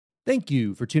Thank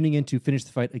you for tuning in to Finish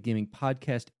the Fight, a gaming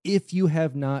podcast. If you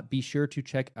have not, be sure to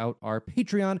check out our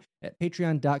Patreon at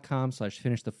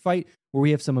patreon.com/finishthefight, where we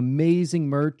have some amazing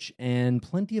merch and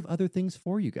plenty of other things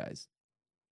for you guys.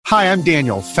 Hi, I'm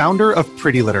Daniel, founder of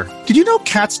Pretty Litter. Did you know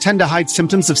cats tend to hide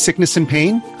symptoms of sickness and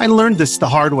pain? I learned this the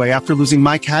hard way after losing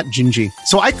my cat, Gingy.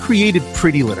 So I created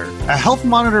Pretty Litter, a health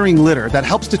monitoring litter that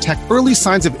helps detect early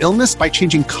signs of illness by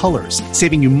changing colors,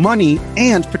 saving you money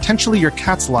and potentially your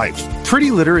cat's life.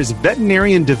 Pretty Litter is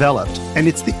veterinarian developed, and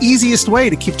it's the easiest way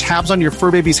to keep tabs on your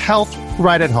fur baby's health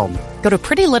right at home. Go to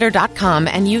prettylitter.com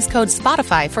and use code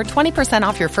SPOTIFY for 20%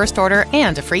 off your first order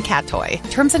and a free cat toy.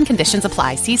 Terms and conditions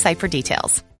apply. See site for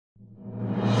details.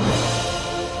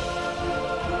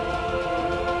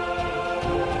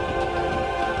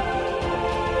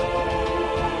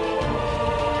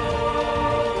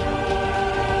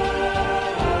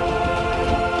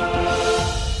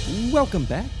 Welcome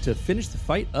back to Finish the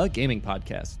Fight, a gaming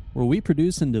podcast, where we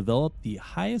produce and develop the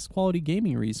highest quality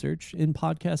gaming research in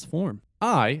podcast form.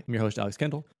 I am your host, Alex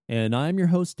Kendall. And I'm your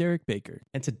host, Derek Baker.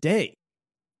 And today,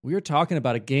 we are talking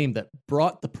about a game that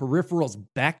brought the peripherals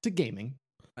back to gaming.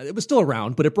 It was still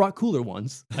around, but it brought cooler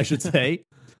ones, I should say.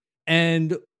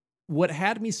 And what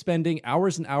had me spending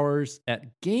hours and hours at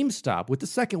GameStop with the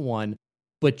second one,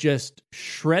 but just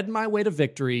shred my way to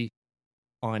victory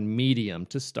on Medium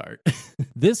to start.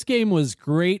 This game was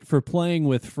great for playing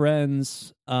with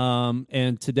friends.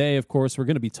 And today, of course, we're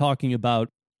going to be talking about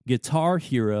Guitar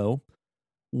Hero.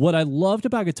 What I loved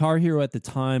about Guitar Hero at the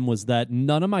time was that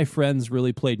none of my friends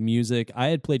really played music. I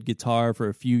had played guitar for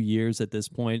a few years at this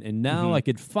point, and now I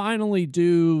could finally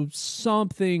do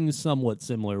something somewhat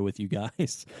similar with you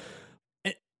guys.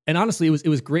 And honestly, it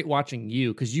was great watching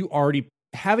you, because you already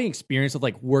having experience of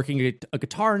like working a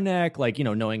guitar neck, like, you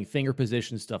know, knowing finger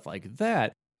position, stuff like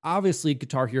that. Obviously,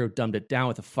 Guitar Hero dumbed it down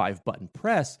with a 5-button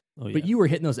press, but you were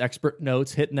hitting those expert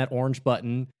notes, hitting that orange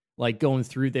button, like going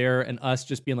through there, and us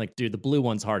just being like, dude, the blue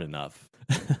one's hard enough.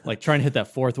 Like trying to hit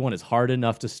that fourth one is hard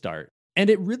enough to start. And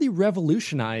it really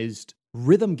revolutionized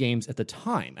rhythm games at the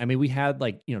time. I mean, we had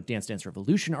like, you know, Dance Dance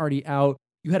Revolution already out.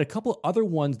 You had a couple other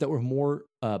ones that were more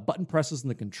button presses in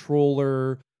the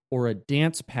controller or a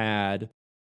dance pad.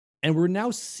 And we're now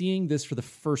seeing this for the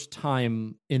first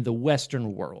time in the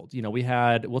Western world. You know,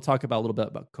 we'll talk about a little bit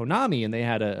about Konami, and they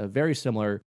had a very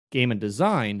similar game and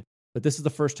design, but this is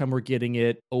the first time we're getting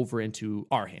it over into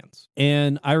our hands.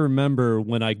 And I remember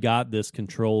when I got this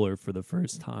controller for the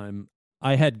first time,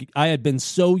 I had been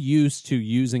so used to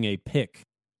using a pick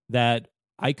that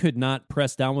I could not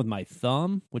press down with my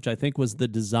thumb, which I think was the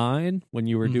design when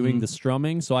you were doing the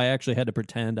strumming. So I actually had to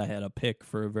pretend I had a pick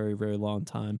for a very, very long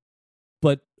time.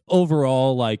 But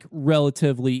overall, like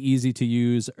relatively easy to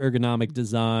use, ergonomic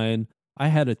design. I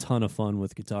had a ton of fun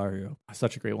with Guitar Hero.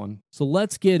 Such a great one. So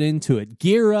let's get into it.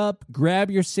 Gear up,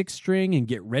 grab your 6-string, and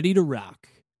get ready to rock.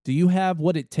 Do you have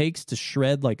what it takes to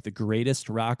shred like the greatest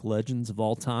rock legends of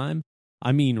all time?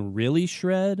 I mean, really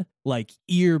shred? Like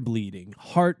ear bleeding,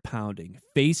 heart pounding,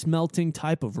 face melting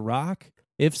type of rock?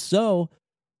 If so,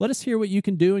 let us hear what you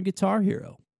can do in Guitar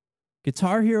Hero.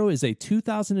 Guitar Hero is a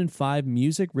 2005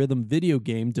 music rhythm video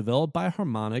game developed by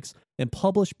Harmonix and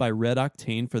published by Red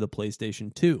Octane for the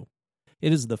PlayStation 2.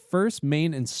 It is the first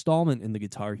main installment in the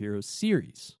Guitar Hero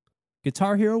series.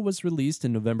 Guitar Hero was released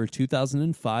in November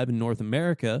 2005 in North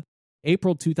America,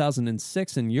 April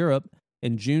 2006 in Europe,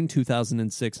 and June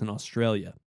 2006 in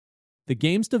Australia. The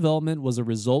game's development was a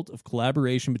result of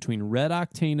collaboration between Red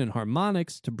Octane and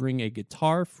Harmonix to bring a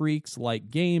Guitar Freaks-like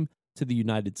game to the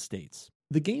United States.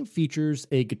 The game features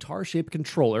a guitar-shaped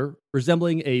controller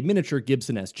resembling a miniature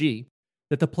Gibson SG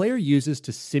that the player uses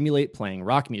to simulate playing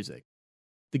rock music.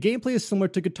 The gameplay is similar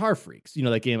to Guitar Freaks, you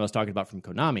know, that game I was talking about from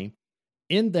Konami,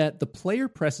 in that the player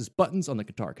presses buttons on the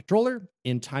guitar controller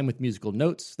in time with musical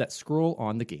notes that scroll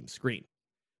on the game screen.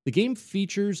 The game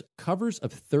features covers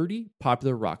of 30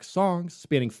 popular rock songs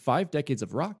spanning 5 decades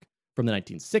of rock from the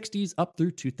 1960s up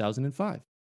through 2005.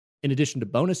 In addition to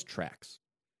bonus tracks,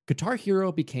 Guitar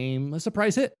Hero became a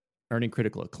surprise hit, earning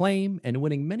critical acclaim and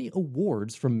winning many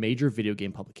awards from major video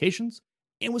game publications,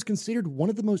 and was considered one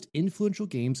of the most influential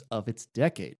games of its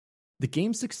decade. The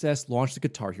game's success launched the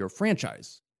Guitar Hero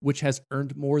franchise, which has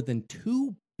earned more than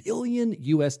 $2 billion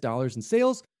in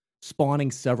sales, spawning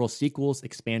several sequels,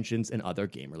 expansions, and other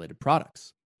game-related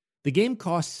products. The game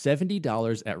cost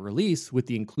 $70 at release with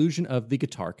the inclusion of the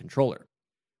guitar controller.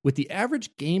 With the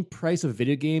average game price of a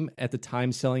video game at the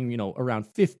time selling, around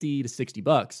 $50 to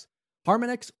 $60,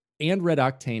 Harmonix and Red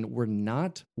Octane were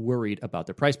not worried about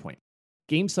their price point.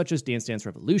 Games such as Dance Dance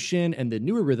Revolution and the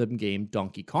newer rhythm game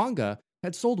Donkey Konga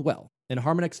had sold well, and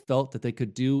Harmonix felt that they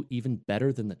could do even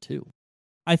better than the two.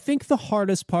 I think the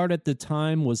hardest part at the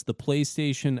time was the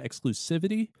PlayStation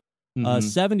exclusivity.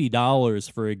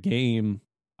 $70 for a game.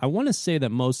 I want to say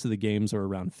that most of the games are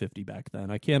around $50 back then.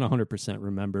 I can't 100%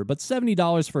 remember, but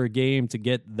 $70 for a game to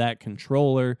get that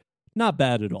controller, not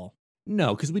bad at all.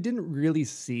 No, because we didn't really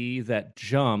see that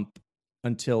jump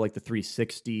until like the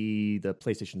 360, the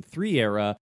PlayStation 3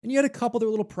 era. And you had a couple that were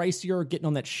a little pricier getting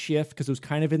on that shift because it was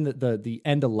kind of in the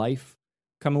end of life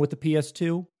coming with the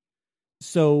PS2.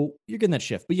 So you're getting that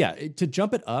shift. But yeah, to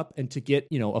jump it up and to get,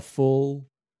 a full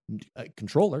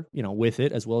controller, with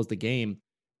it as well as the game,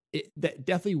 that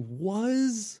definitely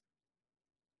was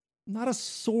not a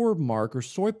sore mark or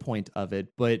sore point of it,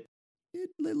 but it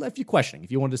left you questioning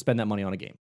if you wanted to spend that money on a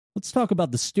game. Let's talk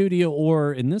about the studio,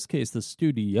 or in this case, the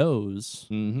studios.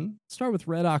 Mm-hmm. Start with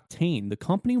Red Octane. The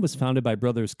company was founded by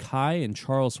brothers Kai and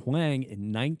Charles Hwang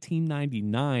in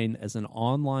 1999 as an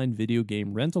online video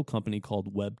game rental company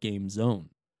called Web Game Zone,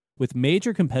 with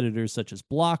major competitors such as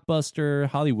Blockbuster,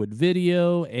 Hollywood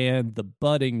Video, and the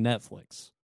budding Netflix.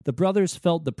 The brothers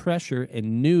felt the pressure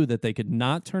and knew that they could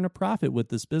not turn a profit with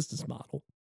this business model.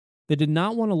 They did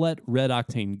not want to let Red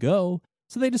Octane go,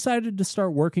 so they decided to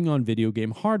start working on video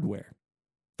game hardware.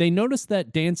 They noticed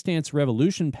that Dance Dance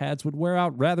Revolution pads would wear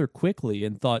out rather quickly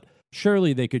and thought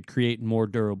surely they could create more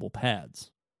durable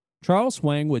pads. Charles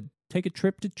Hwang would take a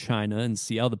trip to China and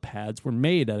see how the pads were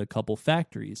made at a couple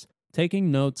factories,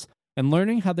 taking notes and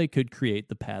learning how they could create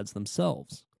the pads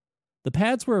themselves. The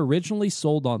pads were originally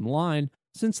sold online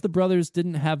since the brothers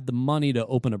didn't have the money to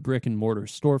open a brick-and-mortar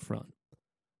storefront.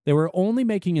 They were only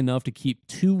making enough to keep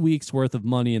 2 weeks' worth of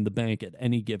money in the bank at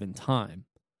any given time.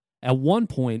 At one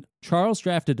point, Charles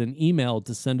drafted an email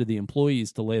to send to the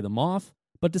employees to lay them off,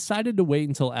 but decided to wait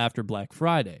until after Black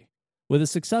Friday. With a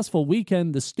successful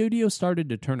weekend, the studio started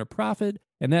to turn a profit,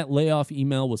 and that layoff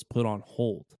email was put on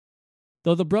hold.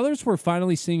 Though the brothers were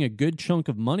finally seeing a good chunk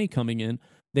of money coming in,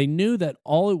 they knew that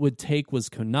all it would take was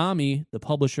Konami, the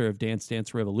publisher of Dance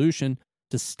Dance Revolution,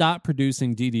 to stop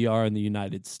producing DDR in the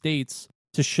United States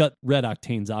to shut Red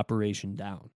Octane's operation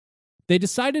down. They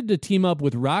decided to team up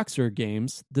with Roxor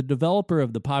Games, the developer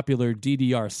of the popular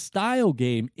DDR-style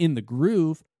game In the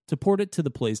Groove, to port it to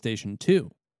the PlayStation 2.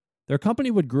 Their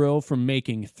company would grow from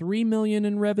making $3 million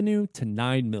in revenue to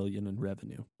 $9 million in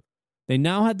revenue. They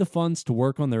now had the funds to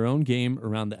work on their own game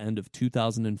around the end of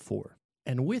 2004.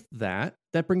 And with that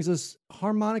brings us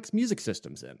Harmonix Music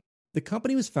Systems in. The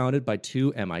company was founded by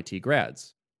two MIT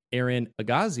grads, Aaron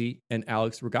Agassi and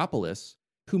Alex Rogopoulos,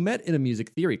 who met in a music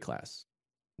theory class.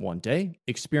 One day,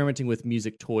 experimenting with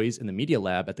music toys in the media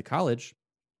lab at the college,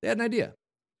 they had an idea.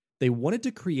 They wanted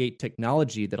to create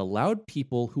technology that allowed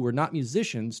people who were not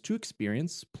musicians to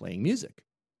experience playing music.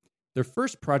 Their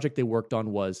first project they worked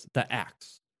on was The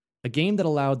Axe, a game that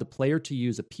allowed the player to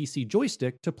use a PC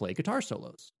joystick to play guitar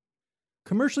solos.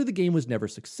 Commercially, the game was never a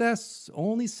success,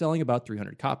 only selling about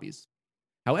 300 copies.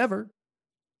 However,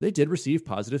 they did receive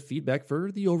positive feedback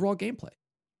for the overall gameplay.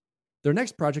 Their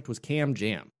next project was Cam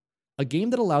Jam, a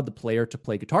game that allowed the player to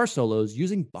play guitar solos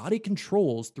using body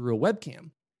controls through a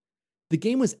webcam. The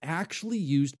game was actually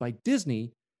used by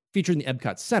Disney, featuring the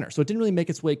Epcot Center, so it didn't really make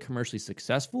its way commercially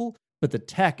successful, but the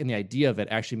tech and the idea of it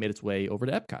actually made its way over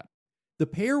to Epcot. The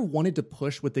pair wanted to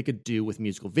push what they could do with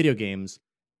musical video games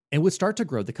and would start to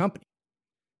grow the company.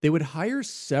 They would hire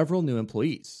several new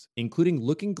employees, including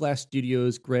Looking Glass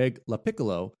Studios' Greg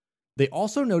LaPiccolo. They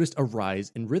also noticed a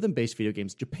rise in rhythm-based video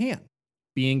games in Japan,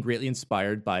 being greatly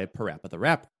inspired by Parappa the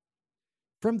Rapper.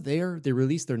 From there, they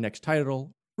released their next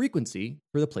title, Frequency,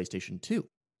 for the PlayStation 2.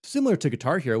 Similar to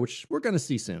Guitar Hero, which we're going to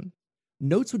see soon,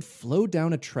 notes would flow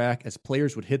down a track as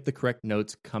players would hit the correct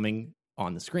notes coming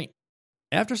on the screen.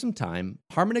 After some time,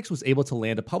 Harmonix was able to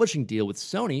land a publishing deal with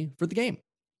Sony for the game.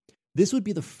 This would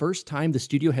be the first time the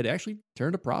studio had actually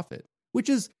turned a profit, which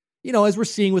is, as we're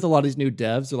seeing with a lot of these new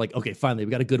devs, they're like, okay, finally,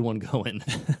 we got a good one going.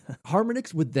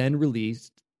 Harmonix would then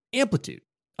release Amplitude,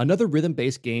 another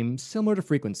rhythm-based game similar to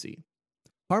Frequency.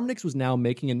 Harmonix was now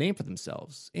making a name for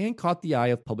themselves and caught the eye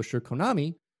of publisher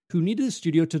Konami, who needed a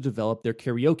studio to develop their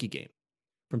karaoke game.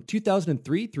 From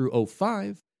 2003 through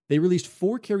 2005, they released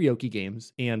 4 karaoke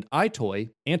games and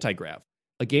iToy Antigrav,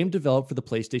 a game developed for the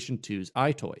PlayStation 2's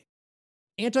iToy.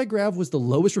 Antigrav was the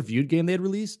lowest reviewed game they had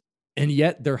released, and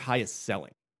yet their highest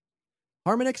selling.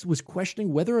 Harmonix was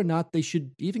questioning whether or not they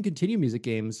should even continue music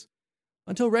games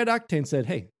until Red Octane said,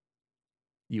 hey,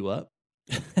 you up?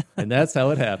 And that's how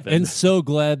it happened. And so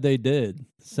glad they did.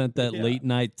 Sent that late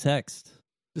night text.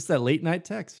 Just that late night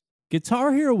text.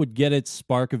 Guitar Hero would get its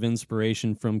spark of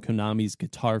inspiration from Konami's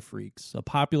Guitar Freaks, a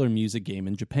popular music game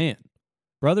in Japan.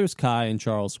 Brothers Kai and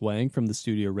Charles Hwang from the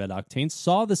studio Red Octane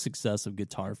saw the success of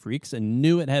Guitar Freaks and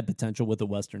knew it had potential with a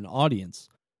Western audience.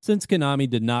 since Konami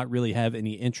did not really have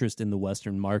any interest in the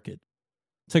Western market.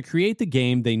 To create the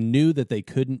game, they knew that they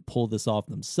couldn't pull this off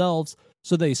themselves,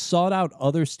 so they sought out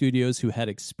other studios who had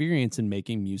experience in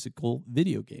making musical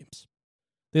video games.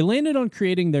 They landed on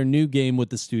creating their new game with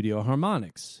the studio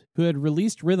Harmonix, who had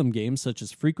released rhythm games such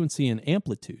as Frequency and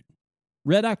Amplitude.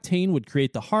 Red Octane would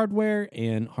create the hardware,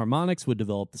 and Harmonix would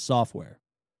develop the software.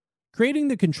 Creating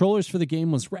the controllers for the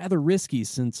game was rather risky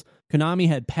since Konami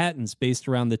had patents based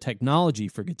around the technology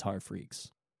for Guitar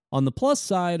Freaks. On the plus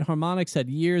side, Harmonix had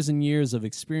years and years of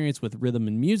experience with rhythm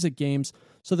and music games,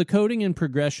 so the coding and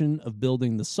progression of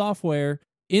building the software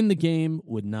in the game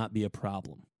would not be a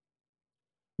problem.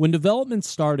 When development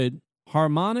started,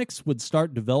 Harmonix would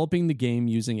start developing the game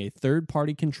using a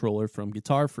third-party controller from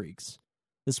Guitar Freaks.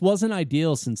 This wasn't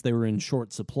ideal since they were in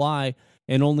short supply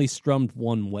and only strummed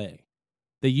one way.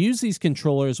 They used these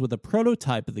controllers with a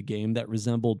prototype of the game that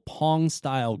resembled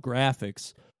Pong-style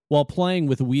graphics while playing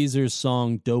with Weezer's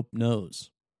song Dope Nose.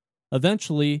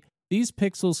 Eventually, these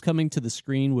pixels coming to the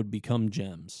screen would become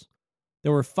gems.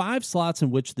 There were 5 slots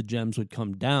in which the gems would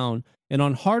come down, and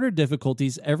on harder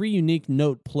difficulties, every unique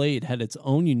note played had its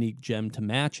own unique gem to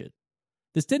match it.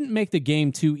 This didn't make the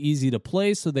game too easy to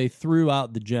play, so they threw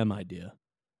out the gem idea.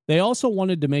 They also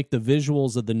wanted to make the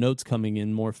visuals of the notes coming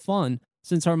in more fun,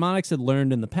 since Harmonix had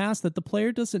learned in the past that the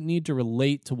player doesn't need to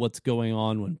relate to what's going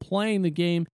on when playing the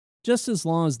game, just as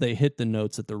long as they hit the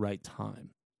notes at the right time.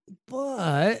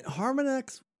 But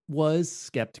Harmonix was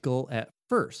skeptical at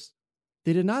first.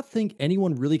 They did not think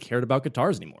anyone really cared about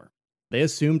guitars anymore. They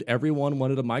assumed everyone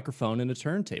wanted a microphone and a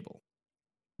turntable.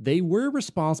 They were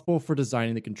responsible for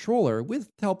designing the controller with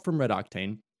help from Red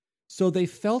Octane, so they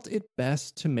felt it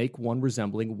best to make one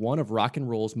resembling one of rock and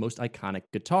roll's most iconic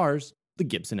guitars, the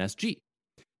Gibson SG.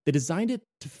 They designed it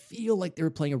to feel like they were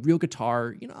playing a real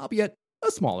guitar, albeit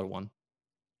a smaller one.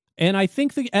 And I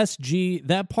think the SG,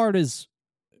 that part is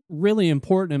really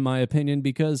important in my opinion,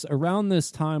 because around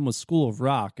this time was School of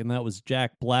Rock, and that was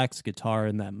Jack Black's guitar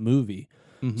in that movie.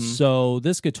 Mm-hmm. So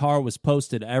this guitar was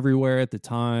posted everywhere at the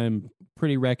time,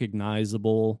 pretty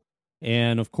recognizable.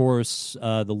 And of course,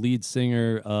 the lead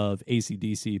singer of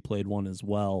AC/DC played one as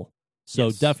well. So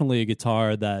yes, definitely a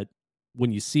guitar that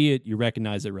when you see it, you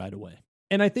recognize it right away.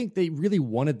 And I think they really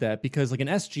wanted that because like an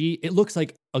SG, it looks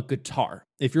like a guitar.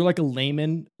 If you're like a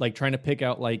layman, like trying to pick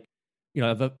out like,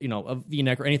 a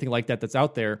V-neck or anything like that that's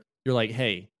out there, you're like,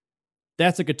 hey,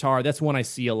 that's a guitar. That's one I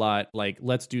see a lot. Like,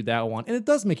 let's do that one. And it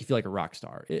does make you feel like a rock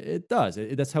star. It does.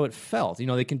 That's how it felt.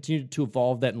 They continued to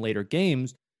evolve that in later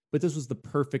games, but this was the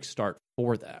perfect start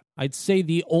for that. I'd say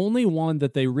the only one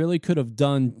that they really could have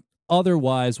done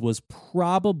otherwise was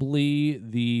probably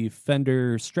the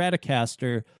Fender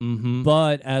Stratocaster. Mm-hmm.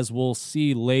 But as we'll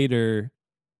see later,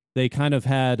 they kind of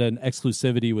had an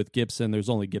exclusivity with Gibson. There's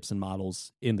only Gibson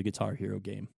models in the Guitar Hero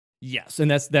game. Yes, and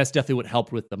that's definitely what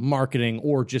helped with the marketing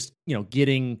or just,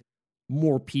 getting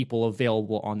more people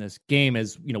available on this game,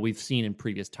 as, we've seen in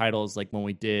previous titles, like when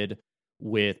we did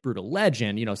with Brutal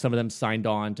Legend, some of them signed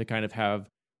on to kind of have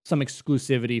some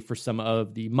exclusivity for some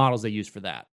of the models they used for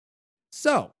that.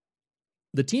 So,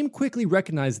 the team quickly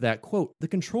recognized that, quote, the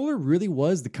controller really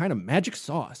was the kind of magic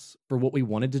sauce for what we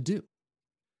wanted to do.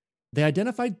 They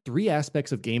identified 3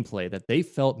 aspects of gameplay that they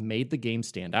felt made the game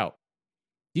stand out.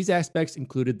 These aspects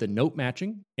included the note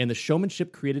matching and the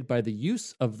showmanship created by the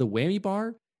use of the whammy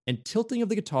bar and tilting of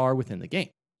the guitar within the game.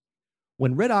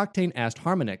 When Red Octane asked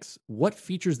Harmonix what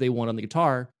features they want on the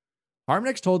guitar,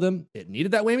 Harmonix told them it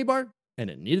needed that whammy bar and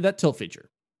it needed that tilt feature.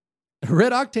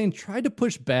 Red Octane tried to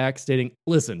push back, stating,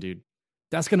 listen, dude,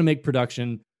 that's going to make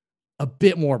production a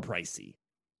bit more pricey.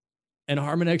 And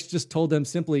Harmonix just told them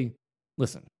simply,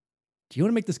 listen, do you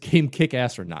want to make this game kick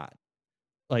ass or not?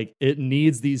 Like, it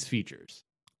needs these features.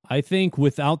 I think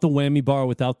without the whammy bar,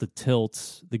 without the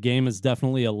tilts, the game is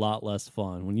definitely a lot less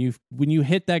fun. When you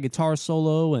hit that guitar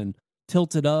solo and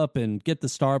tilt it up and get the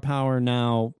star power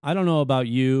now, I don't know about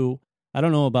you, I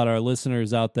don't know about our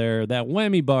listeners out there, that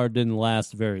whammy bar didn't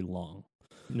last very long.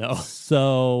 No.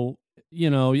 So,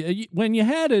 when you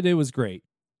had it, it was great,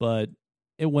 but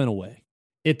it went away.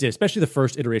 It did, especially the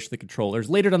first iteration of the controllers.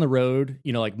 Later down the road,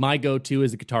 like my go-to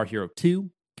is the Guitar Hero 2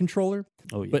 controller.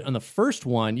 Oh, yeah. But on the first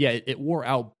one, yeah, it wore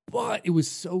out, but it was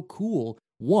so cool.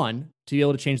 1, to be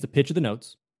able to change the pitch of the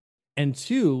notes, and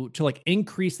 2, to like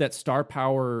increase that star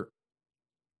power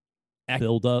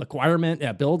build up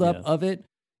of it.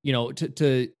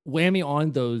 To whammy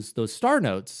on those star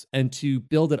notes and to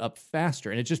build it up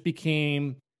faster. And it just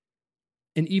became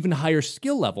an even higher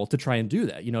skill level to try and do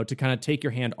that, to kind of take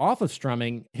your hand off of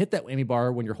strumming, hit that whammy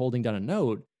bar when you're holding down a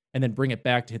note, and then bring it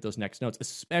back to hit those next notes,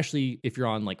 especially if you're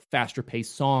on like faster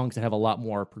paced songs that have a lot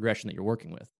more progression that you're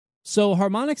working with. So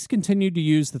Harmonix continued to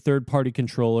use the third-party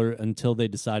controller until they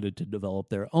decided to develop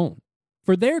their own.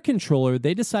 For their controller,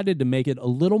 they decided to make it a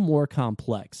little more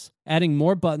complex, adding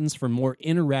more buttons for more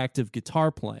interactive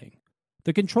guitar playing.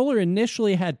 The controller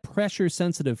initially had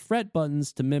pressure-sensitive fret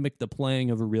buttons to mimic the playing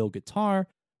of a real guitar,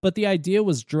 but the idea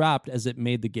was dropped as it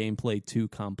made the gameplay too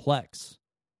complex.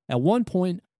 At one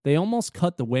point, they almost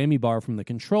cut the whammy bar from the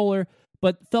controller,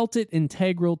 but felt it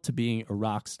integral to being a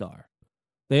rock star.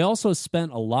 They also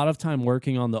spent a lot of time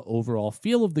working on the overall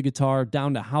feel of the guitar,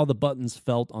 down to how the buttons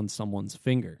felt on someone's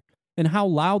finger, and how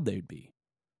loud they'd be.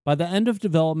 By the end of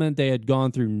development, they had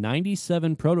gone through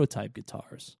 97 prototype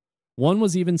guitars. One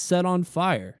was even set on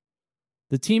fire.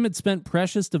 The team had spent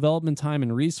precious development time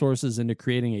and resources into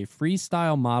creating a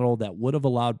freestyle model that would have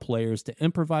allowed players to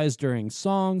improvise during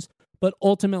songs, but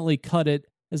ultimately cut it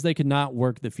as they could not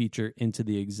work the feature into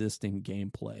the existing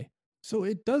gameplay. So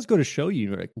it does go to show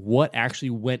you like what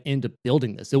actually went into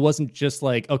building this. It wasn't just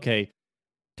like, okay,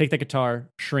 take that guitar,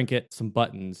 shrink it, some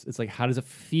buttons. It's like, how does it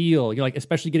feel? Like,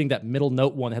 especially getting that middle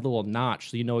note one that had the little notch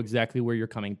so you know exactly where you're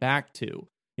coming back to.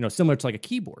 Similar to like a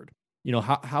keyboard.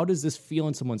 How does this feel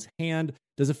in someone's hand?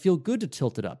 Does it feel good to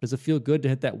tilt it up? Does it feel good to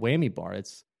hit that whammy bar?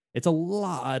 It's a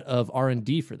lot of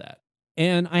R&D for that.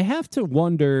 And I have to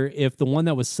wonder if the one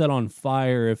that was set on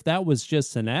fire, if that was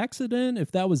just an accident,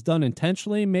 if that was done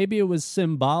intentionally, maybe it was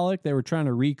symbolic. They were trying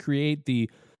to recreate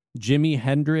the Jimi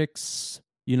Hendrix,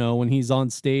 when he's on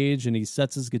stage and he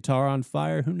sets his guitar on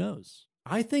fire. Who knows?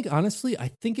 Honestly, I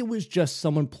think it was just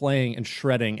someone playing and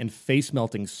shredding and face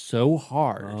melting so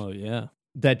hard. Oh, yeah.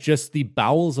 That just the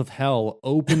bowels of hell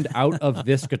opened out of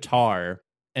this guitar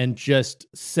and just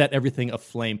set everything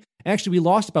aflame. Actually, we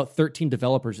lost about 13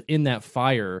 developers in that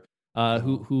fire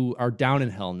who are down in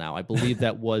hell now. I believe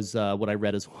that was what I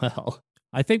read as well.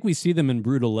 I think we see them in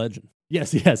Brutal Legend.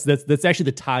 Yes. That's actually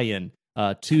the tie-in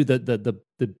to the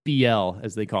BL,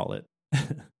 as they call it.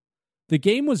 The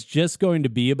game was just going to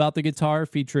be about the guitar,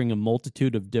 featuring a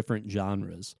multitude of different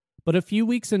genres. But a few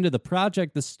weeks into the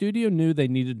project, the studio knew they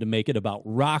needed to make it about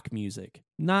rock music,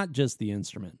 not just the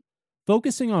instrument.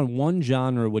 Focusing on one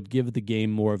genre would give the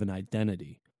game more of an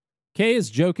identity. Kay has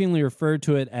jokingly referred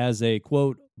to it as a,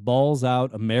 quote,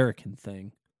 balls-out American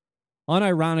thing.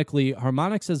 Unironically,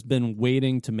 Harmonix has been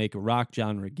waiting to make a rock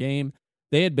genre game.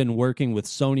 They had been working with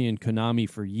Sony and Konami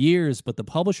for years, but the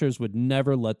publishers would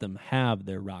never let them have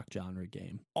their rock genre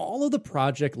game. All of the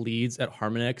project leads at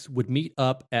Harmonix would meet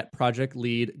up at project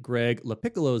lead Greg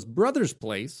LaPiccolo's brother's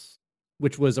place,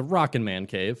 which was a rockin' man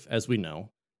cave, as we know.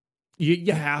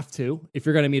 You have to, if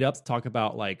you're going to meet up to talk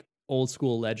about like old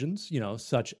school legends,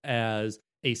 such as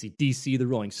AC/DC, the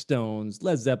Rolling Stones,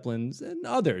 Led Zeppelin, and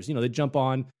others. They jump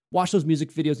on, watch those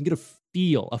music videos and get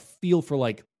a feel for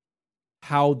like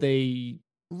how they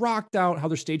rocked out, how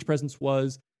their stage presence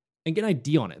was, and get an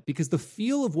idea on it. Because the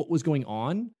feel of what was going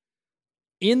on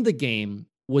in the game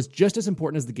was just as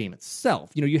important as the game itself.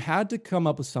 You had to come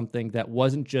up with something that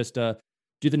wasn't just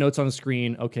do the notes on the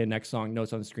screen, okay, next song,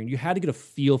 notes on the screen. You had to get a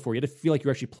feel for it. You had to feel like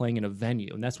you're actually playing in a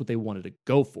venue, and that's what they wanted to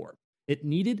go for. It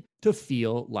needed to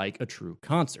feel like a true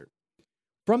concert.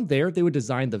 From there, they would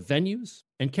design the venues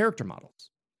and character models.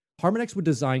 Harmonix would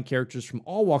design characters from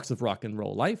all walks of rock and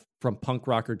roll life, from punk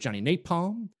rocker Johnny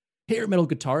Napalm, hair metal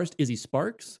guitarist Izzy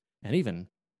Sparks, and even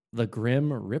the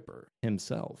Grim Ripper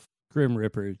himself. Grim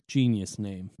Ripper, genius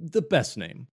name. The best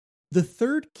name. The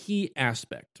third key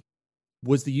aspect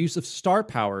was the use of star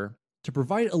power to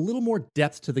provide a little more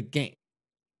depth to the game.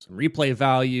 Some replay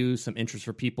value, some interest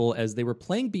for people as they were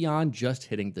playing beyond just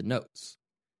hitting the notes.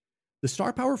 The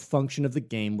star power function of the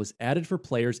game was added for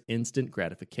players' instant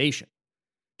gratification.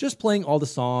 Just playing all the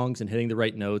songs and hitting the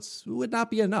right notes would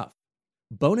not be enough.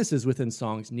 Bonuses within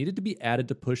songs needed to be added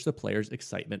to push the player's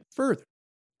excitement further.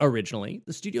 Originally,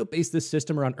 the studio based this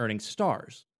system around earning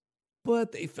stars,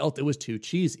 but they felt it was too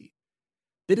cheesy.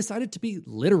 They decided to be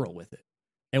literal with it.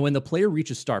 And when the player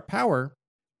reaches star power,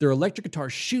 their electric guitar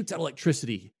shoots out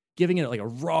electricity, giving it like a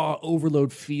raw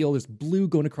overload feel. There's blue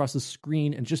going across the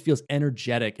screen and just feels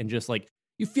energetic and just like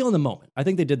you feel in the moment. I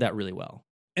think they did that really well.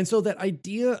 And so that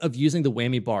idea of using the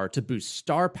whammy bar to boost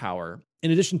star power,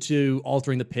 in addition to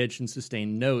altering the pitch and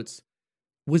sustained notes,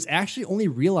 was actually only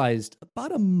realized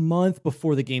about a month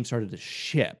before the game started to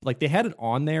ship. Like they had it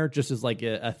on there just as like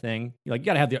a thing. You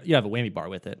gotta have a whammy bar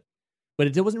with it.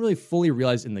 But it wasn't really fully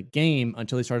realized in the game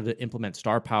until they started to implement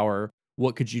star power.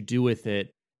 What could you do with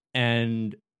it?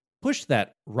 And push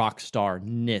that rock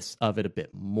star-ness of it a bit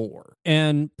more.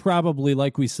 And probably,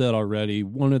 like we said already,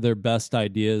 one of their best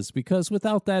ideas, because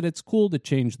without that, it's cool to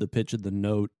change the pitch of the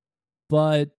note,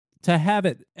 but to have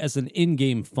it as an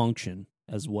in-game function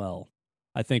as well.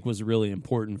 I think was really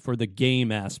important for the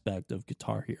game aspect of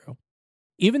Guitar Hero.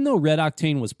 Even though Red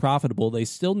Octane was profitable, they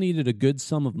still needed a good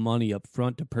sum of money up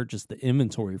front to purchase the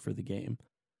inventory for the game.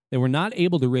 They were not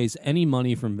able to raise any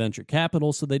money from venture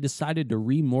capital, so they decided to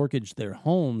remortgage their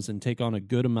homes and take on a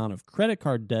good amount of credit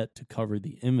card debt to cover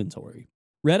the inventory.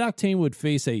 Red Octane would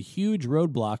face a huge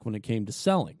roadblock when it came to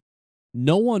selling.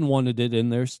 No one wanted it in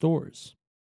their stores.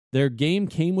 Their game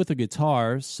came with a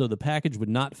guitar, so the package would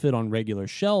not fit on regular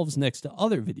shelves next to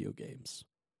other video games.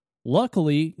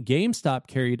 Luckily, GameStop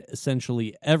carried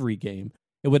essentially every game.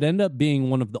 It would end up being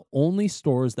one of the only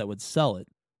stores that would sell it,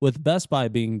 with Best Buy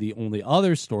being the only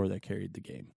other store that carried the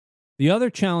game. The other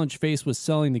challenge faced with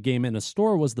selling the game in a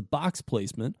store was the box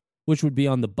placement, which would be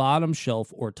on the bottom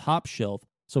shelf or top shelf,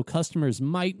 so customers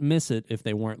might miss it if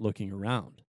they weren't looking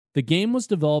around. The game was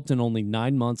developed in only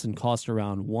 9 months and cost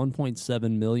around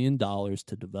 $1.7 million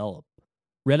to develop.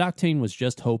 Red Octane was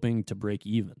just hoping to break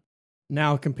even.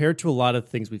 Now, compared to a lot of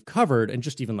things we've covered, and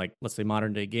just even like, let's say,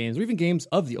 modern day games, or even games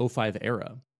of the 05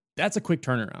 era, that's a quick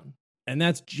turnaround. And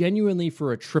that's genuinely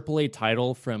for a AAA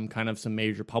title from kind of some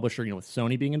major publisher, with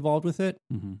Sony being involved with it.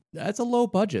 Mm-hmm. That's a low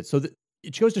budget. So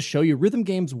it goes to show you rhythm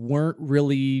games weren't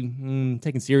really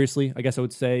taken seriously. I guess I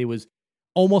would say it was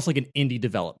almost like an indie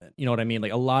development. You know what I mean?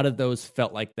 Like a lot of those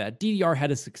felt like that. DDR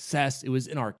had a success. It was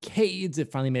in arcades.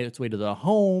 It finally made its way to the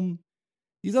home.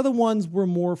 These other ones were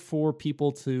more for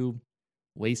people to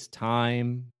waste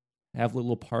time, have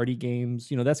little party games.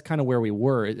 That's kind of where we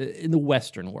were in the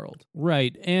Western world.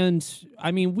 Right. And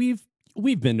I mean, we've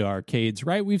been to arcades,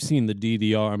 right? We've seen the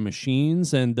DDR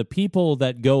machines, and the people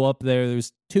that go up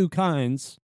there's two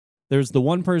kinds. There's the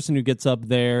one person who gets up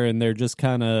there and they're just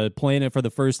kind of playing it for the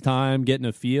first time, getting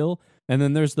a feel. And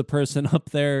then there's the person up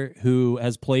there who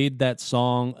has played that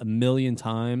song a million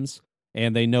times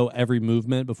and they know every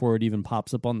movement before it even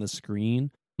pops up on the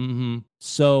screen. Mm-hmm.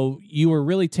 So you were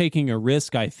really taking a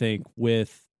risk, I think,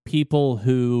 with people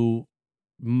who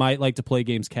might like to play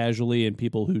games casually and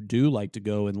people who do like to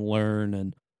go and learn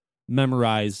and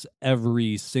memorize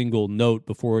every single note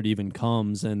before it even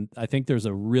comes. And I think there's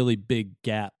a really big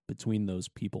gap between those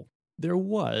people. There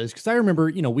was, because I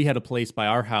remember, we had a place by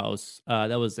our house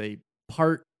that was a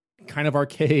part kind of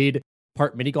arcade,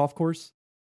 part mini golf course.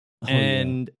 Oh,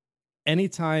 and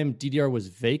anytime DDR was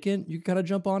vacant, you could kind of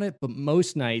jump on it. But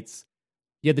most nights,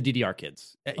 you had the DDR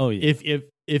kids. Oh, yeah.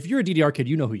 If you're a DDR kid,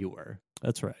 you know who you were.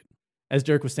 That's right. As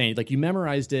Derek was saying, like you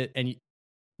memorized it, and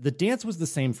the dance was the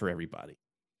same for everybody.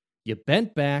 You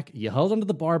bent back, you held onto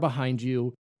the bar behind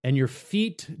you, and your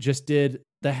feet just did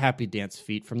the happy dance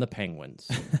feet from the Penguins.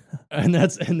 and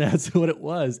that's what it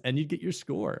was. And you'd get your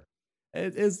score.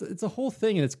 It's a whole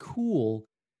thing, and it's cool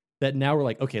that now we're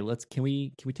like, okay, can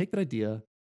we take that idea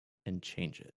and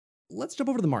change it? Let's jump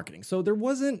over to the marketing. So it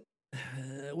wasn't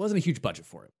a huge budget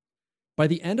for it. By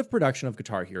the end of production of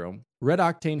Guitar Hero, Red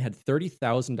Octane had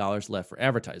 $30,000 left for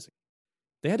advertising.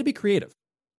 They had to be creative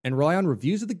and rely on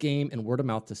reviews of the game and word of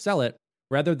mouth to sell it,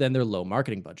 rather than their low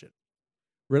marketing budget.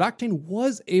 Red Octane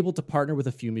was able to partner with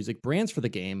a few music brands for the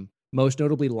game, most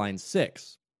notably Line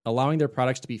 6, allowing their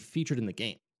products to be featured in the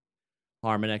game.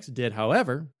 Harmonix did,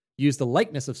 however, use the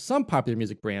likeness of some popular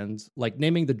music brands, like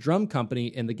naming the drum company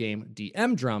in the game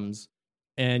DM Drums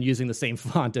and using the same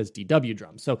font as DW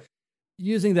Drums. So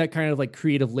using that kind of like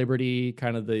creative liberty,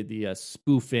 kind of the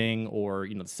spoofing or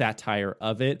the satire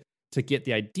of it to get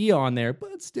the idea on there,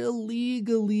 but still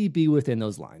legally be within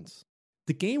those lines.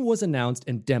 The game was announced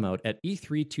and demoed at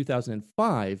E3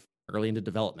 2005, early into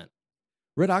development.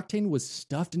 Red Octane was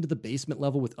stuffed into the basement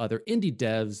level with other indie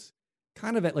devs,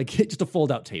 kind of at like just a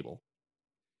fold-out table.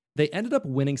 They ended up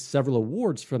winning several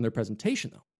awards from their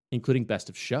presentation, though, including Best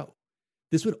of Show.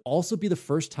 This would also be the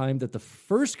first time that the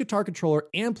first guitar controller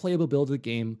and playable build of the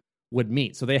game would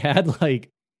meet. So they had like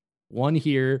one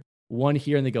here,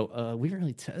 and they go, we haven't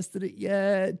really tested it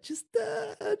yet. Just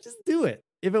do it.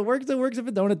 If it works, it works. If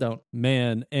it don't, it don't.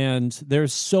 Man, and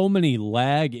there's so many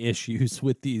lag issues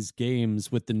with these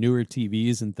games with the newer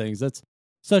TVs and things. That's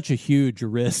such a huge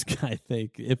risk, I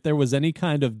think. If there was any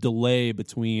kind of delay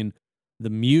between the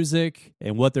music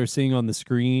and what they're seeing on the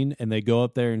screen and they go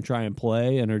up there and try and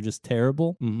play and are just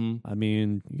terrible, I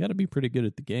mean, you got to be pretty good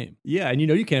at the game. Yeah, and you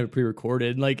can't have it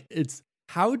pre-recorded. Like, it's,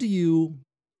 how do you,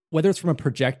 whether it's from a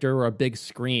projector or a big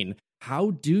screen, how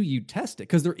do you test it?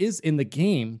 Because there is in the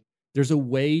game, there's a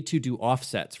way to do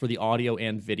offsets for the audio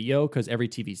and video because every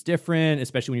TV's different,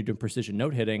 especially when you're doing precision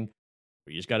note hitting.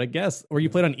 You just got to guess. Or you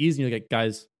play it on easy and you're like,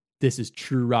 guys, this is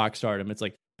true rock stardom. It's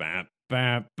like, bam,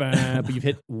 bam, bam, but you've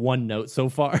hit one note so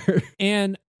far.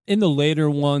 And In the later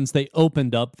ones, they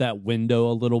opened up that window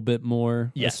a little bit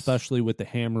more, Yes. especially with the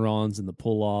hammer-ons and the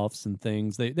pull-offs and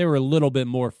things. They were a little bit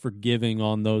more forgiving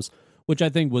on those, which I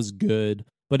think was good.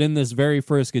 But in this very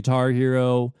first Guitar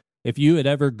Hero, if you had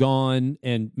ever gone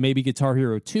and maybe Guitar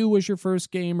Hero 2 was your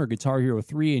first game or Guitar Hero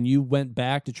 3 and you went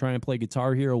back to try and play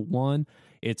Guitar Hero 1,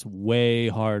 it's way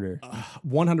harder.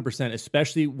 100%,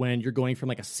 especially when you're going from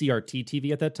like a CRT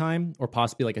TV at that time, or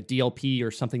possibly like a DLP or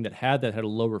something that had a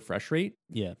low refresh rate.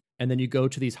 Yeah. And then you go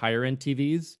to these higher end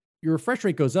TVs, your refresh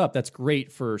rate goes up. That's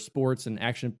great for sports and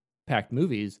action packed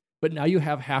movies, but now you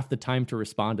have half the time to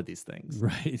respond to these things.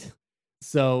 Right.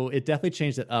 So it definitely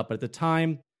changed it up. But at the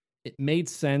time, it made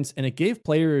sense, and it gave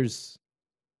players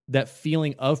that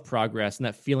feeling of progress and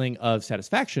that feeling of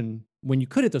satisfaction when you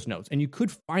could hit those notes, and you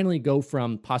could finally go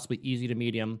from possibly easy to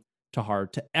medium to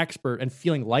hard to expert, and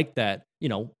feeling like that,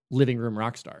 living room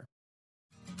rock star.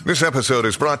 This episode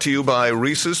is brought to you by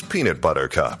Reese's Peanut Butter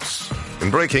Cups. In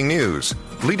breaking news,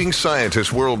 leading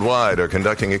scientists worldwide are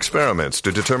conducting experiments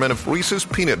to determine if Reese's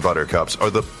Peanut Butter Cups are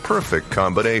the perfect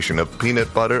combination of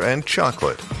peanut butter and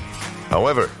chocolate.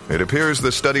 However, it appears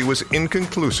the study was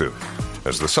inconclusive,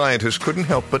 as the scientists couldn't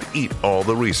help but eat all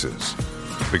the Reese's.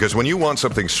 Because when you want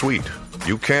something sweet,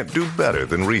 you can't do better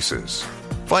than Reese's.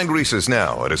 Find Reese's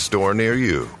now at a store near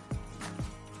you.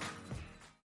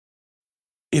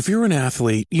 If you're an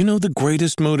athlete, you know the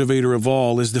greatest motivator of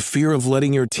all is the fear of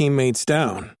letting your teammates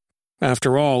down.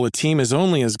 After all, a team is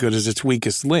only as good as its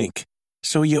weakest link.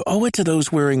 So you owe it to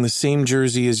those wearing the same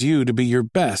jersey as you to be your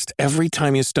best every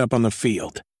time you step on the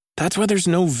field. That's why there's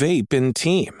no vape in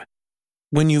team.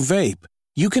 When you vape,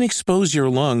 you can expose your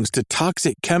lungs to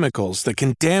toxic chemicals that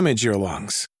can damage your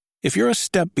lungs. If you're a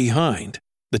step behind,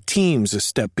 the team's a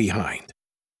step behind.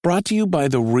 Brought to you by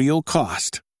The Real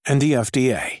Cost and the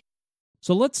FDA.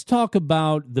 So let's talk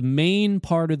about the main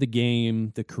part of the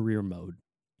game, the career mode.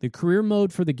 The career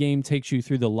mode for the game takes you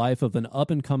through the life of an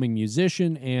up-and-coming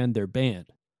musician and their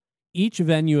band. Each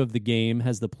venue of the game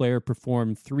has the player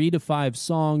perform 3 to 5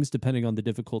 songs depending on the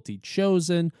difficulty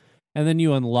chosen, and then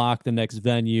you unlock the next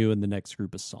venue and the next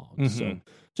group of songs. So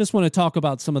just want to talk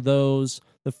about some of those.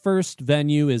 The first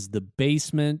venue is the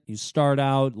basement. You start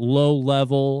out low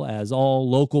level, as all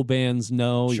local bands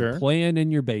know. Sure. You're playing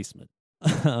in your basement.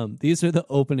 These are the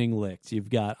opening licks. You've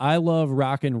got I Love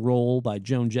Rock and Roll by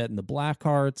Joan Jett and the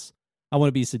Blackhearts, I Want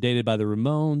to Be Sedated by the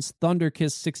Ramones, Thunder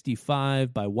Kiss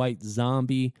 65 by White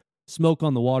Zombie, Smoke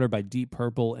on the Water by Deep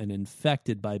Purple, and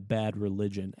Infected by Bad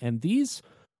Religion. And these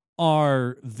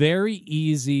are very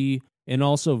easy and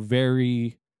also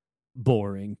very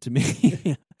boring to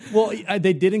me. Well,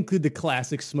 they did include the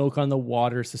classic Smoke on the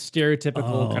Water. It's a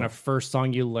stereotypical kind of first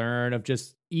song you learn of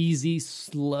just easy,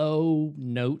 slow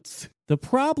notes. The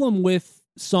problem with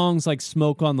songs like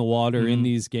Smoke on the Water in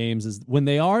these games is when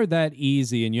they are that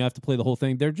easy and you have to play the whole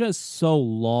thing, they're just so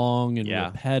long and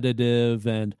repetitive.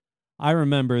 And I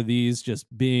remember these just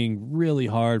being really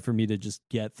hard for me to just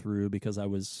get through because I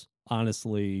was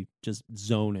honestly just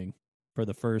zoning for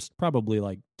the first probably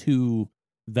like 2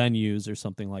 venues or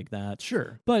something like that.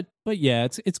 Sure. But yeah,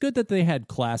 it's good that they had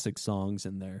classic songs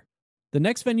in there. The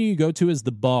next venue you go to is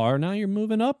the bar. Now you're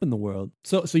moving up in the world.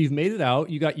 So you've made it out.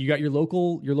 You got your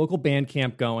local band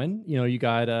camp going. You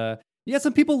got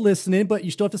some people listening, but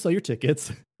you still have to sell your tickets.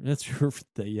 That's true.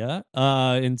 Yeah.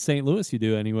 In St. Louis you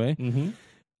do anyway. Mm-hmm.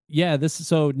 Yeah,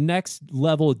 so next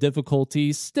level of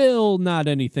difficulty, still not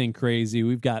anything crazy.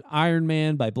 We've got Iron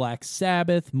Man by Black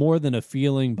Sabbath, More Than a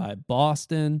Feeling by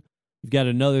Boston. You've got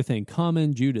Another Thing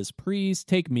Coming, Judas Priest,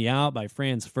 Take Me Out by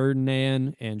Franz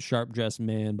Ferdinand, and Sharp Dressed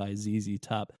Man by ZZ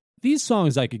Top. These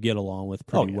songs I could get along with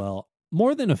pretty well.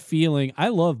 More Than a Feeling, I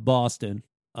love Boston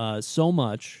so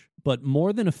much, but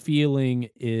More Than a Feeling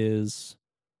is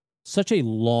such a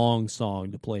long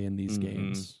song to play in these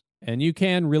games. And you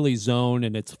can really zone,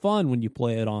 and it's fun when you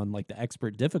play it on like the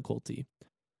expert difficulty.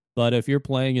 But if you're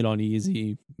playing it on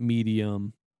easy,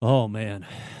 medium, oh man.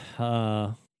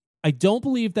 I don't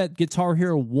believe that Guitar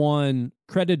Hero 1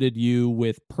 credited you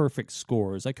with perfect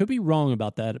scores. I could be wrong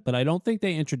about that, but I don't think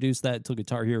they introduced that until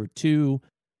Guitar Hero 2,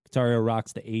 Guitar Hero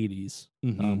Rocks the 80s,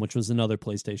 which was another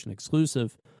PlayStation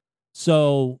exclusive.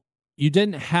 So you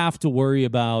didn't have to worry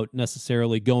about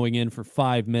necessarily going in for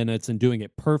 5 minutes and doing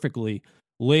it perfectly.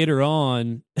 Later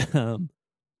on,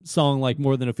 song like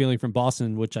More Than a Feeling from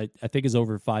Boston, which I think is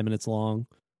over 5 minutes long.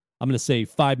 I'm going to say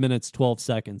 5 minutes, 12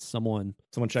 seconds. Someone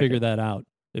figure that out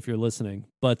if you're listening.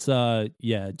 But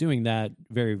yeah, doing that,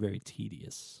 very, very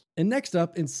tedious. And next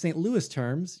up, in St. Louis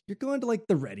terms, you're going to like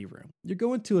the Ready Room. You're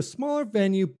going to a smaller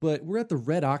venue, but we're at the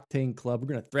Red Octane Club. We're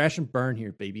going to thrash and burn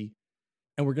here, baby.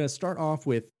 And we're going to start off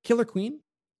with Killer Queen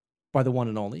by the one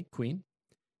and only Queen.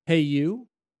 Hey You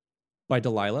by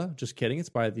Delilah. Just kidding. It's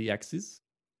by the X's.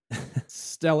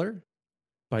 Stellar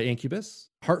by Incubus.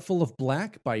 Heartful of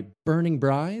Black by Burning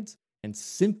Brides. And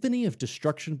Symphony of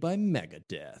Destruction by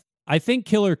Megadeth. I think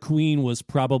Killer Queen was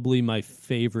probably my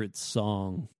favorite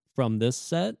song from this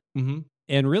set. Mm-hmm.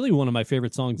 And really one of my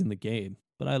favorite songs in the game.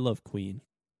 But I love Queen.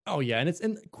 Oh, yeah.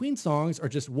 And Queen songs are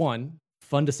just, one,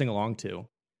 fun to sing along to.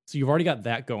 So you've already got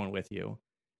that going with you.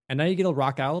 And now you get to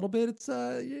rock out a little bit.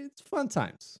 It's fun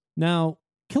times. Now,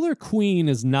 Killer Queen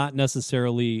is not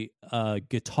necessarily a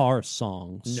guitar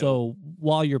song. No. So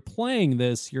while you're playing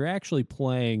this, you're actually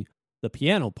playing the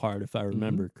piano part, if I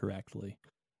remember correctly.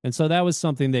 And so that was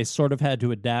something they sort of had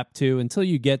to adapt to until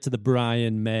you get to the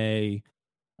Brian May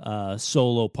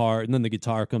solo part, and then the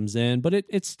guitar comes in. But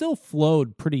it still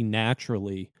flowed pretty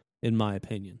naturally, in my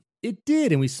opinion. It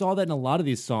did, and we saw that in a lot of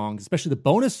these songs, especially the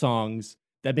bonus songs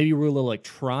that maybe were a little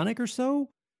electronic or so.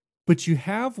 But you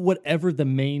have whatever the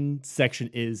main section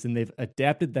is, and they've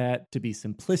adapted that to be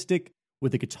simplistic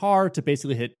with the guitar to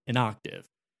basically hit an octave.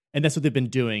 And that's what they've been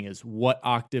doing, is what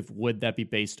octave would that be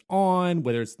based on,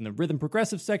 whether it's in the rhythm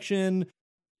progressive section,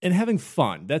 and having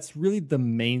fun. That's really the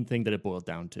main thing that it boiled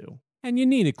down to. And you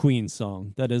need a Queen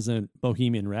song that isn't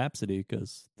Bohemian Rhapsody,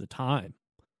 because the time.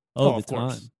 Oh, of the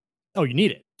course. time. Oh, you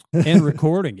need it. And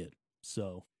recording it.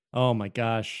 So. Oh my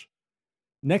gosh.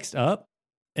 Next up,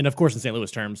 and of course in St.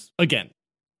 Louis terms, again,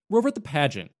 we're over at the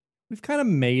pageant. We've kind of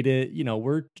made it,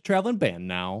 we're a traveling band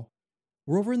now.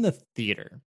 We're over in the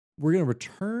theater. We're going to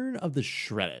Return of the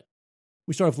Shred It.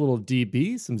 We start off with a little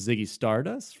DB, some Ziggy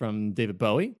Stardust from David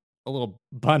Bowie, a little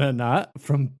Banana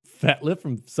from Fat Lip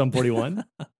from Sum 41.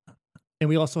 And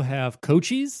we also have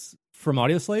Cochise from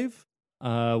Audioslave,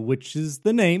 which is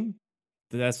the name.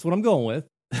 That's what I'm going with.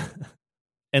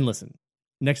 And listen,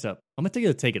 next up, I'm going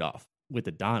to Take It Off with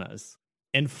the Donnas.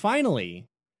 And finally,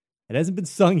 it hasn't been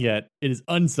sung yet. It is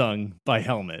unsung by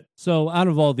Helmet. So out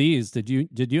of all these, did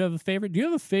you have a favorite? Do you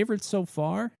have a favorite so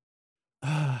far?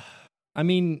 I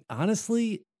mean,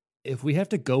 honestly, if we have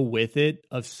to go with it,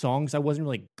 of songs I wasn't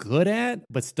really good at,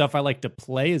 but stuff I like to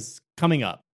play, is coming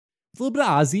up. It's a little bit of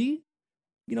Ozzy,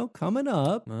 coming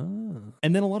up. And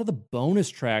then a lot of the bonus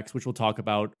tracks, which we'll talk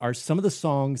about, are some of the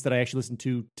songs that I actually listened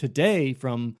to today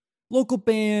from local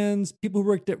bands, people who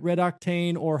worked at Red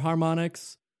Octane or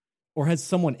Harmonix, or had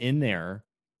someone in there.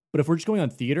 But if we're just going on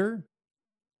theater,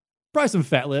 probably some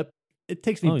Fat Lip. It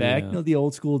takes me back, yeah. the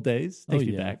old school days. Takes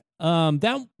me back.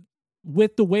 That,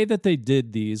 with the way that they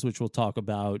did these, which we'll talk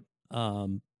about,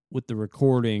 with the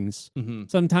recordings,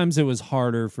 sometimes it was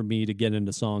harder for me to get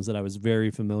into songs that I was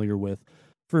very familiar with.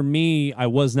 For me, I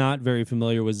was not very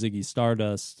familiar with Ziggy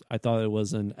Stardust. I thought it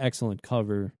was an excellent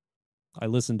cover. I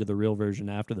listened to the real version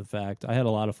after the fact. I had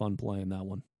a lot of fun playing that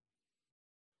one.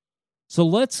 So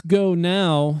let's go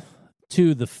now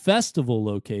to the festival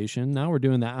location. Now we're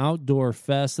doing the outdoor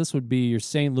fest. This would be your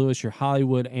St. Louis, your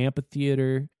Hollywood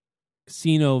Amphitheater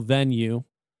Casino venue.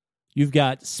 You've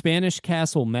got Spanish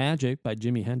Castle Magic by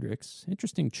Jimi Hendrix.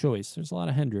 Interesting choice. There's a lot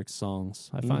of Hendrix songs.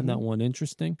 I find that one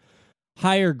interesting.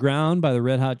 Higher Ground by the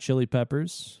Red Hot Chili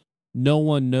Peppers. No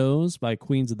One Knows by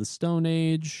Queens of the Stone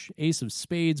Age. Ace of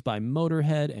Spades by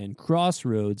Motorhead. And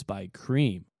Crossroads by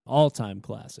Cream. All-time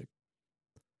classic.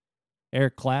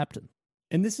 Eric Clapton.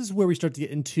 And this is where we start to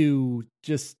get into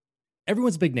just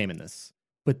everyone's a big name in this.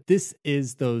 But this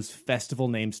is those festival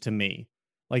names to me.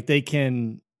 Like they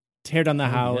can tear down the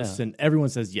house and everyone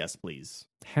says, yes, please.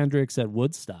 Hendrix at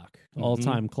Woodstock.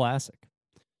 All-time classic.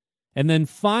 And then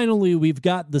finally, we've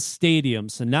got the stadium.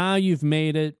 So now you've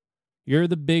made it. You're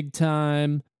the big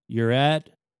time. You're at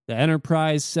the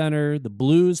Enterprise Center. The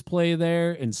Blues play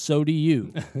there, and so do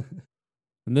you.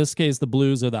 In this case, the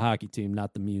Blues are the hockey team,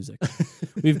 not the music.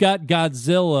 We've got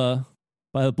Godzilla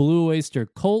by the Blue Oyster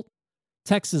Cult,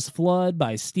 Texas Flood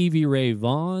by Stevie Ray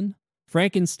Vaughan,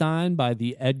 Frankenstein by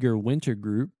the Edgar Winter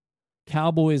Group,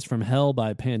 Cowboys from Hell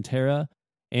by Pantera,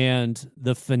 and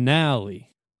the finale,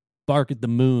 Bark at the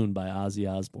Moon by Ozzy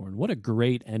Osbourne. What a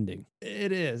great ending.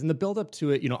 It is. And the build up to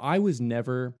it, I was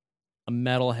never a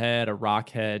metalhead, a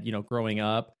rockhead, growing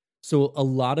up. So a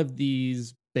lot of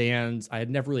these bands I had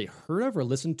never really heard of or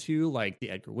listened to, like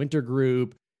the Edgar Winter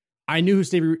Group. I knew who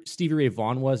Stevie Ray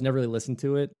Vaughan was, never really listened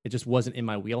to it. It just wasn't in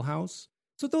my wheelhouse.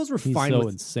 So those were fine. He's so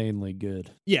insanely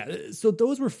good. Yeah, so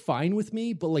those were fine with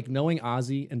me, but like knowing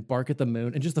Ozzy and Bark at the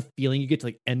Moon and just the feeling you get to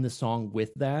like end the song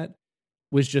with that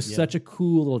was just such a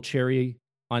cool little cherry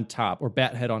on top, or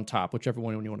bat head on top, whichever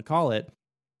one you want to call it.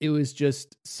 It was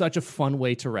just such a fun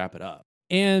way to wrap it up.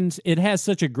 And it has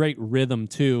such a great rhythm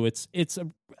too.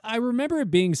 I remember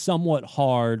it being somewhat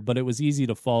hard, but it was easy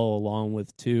to follow along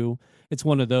with too. it's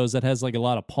one of those that has like a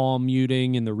lot of palm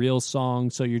muting in the real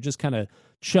song, so you're just kind of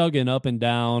chugging up and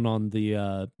down on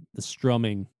the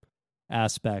strumming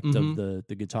aspect of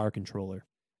the guitar controller.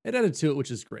 It added to it,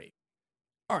 which is great.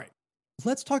 All right,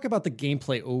 let's talk about the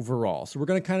gameplay overall. So we're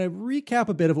going to kind of recap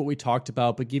a bit of what we talked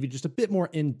about, but give you just a bit more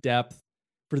in-depth.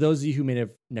 For those of you who may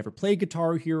have never played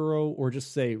Guitar Hero or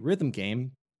just say rhythm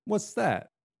game, what's that?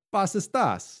 Was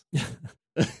estás?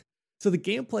 So the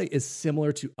gameplay is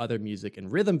similar to other music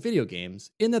and rhythm video games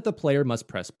in that the player must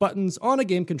press buttons on a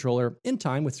game controller in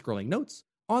time with scrolling notes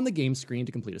on the game screen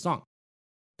to complete a song.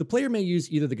 The player may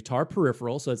use either the guitar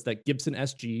peripheral, so it's that Gibson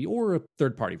SG or a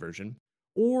third-party version,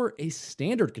 or a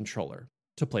standard controller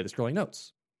to play the scrolling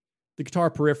notes. The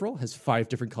guitar peripheral has 5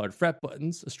 different colored fret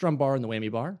buttons, a strum bar, and the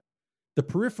whammy bar. The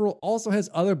peripheral also has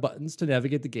other buttons to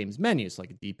navigate the game's menus, like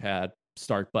a D-pad,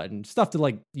 start button, stuff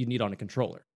that you need on a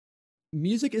controller.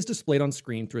 Music is displayed on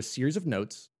screen through a series of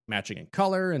notes, matching in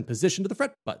color and position to the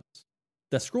fret buttons,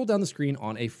 that scroll down the screen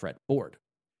on a fretboard.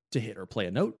 To hit or play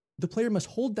a note, the player must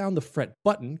hold down the fret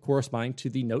button corresponding to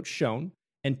the note shown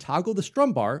and toggle the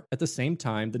strum bar at the same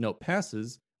time the note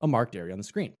passes a marked area on the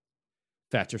screen.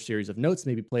 Faster series of notes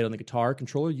may be played on the guitar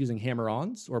controller using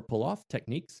hammer-ons or pull-off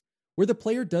techniques, where the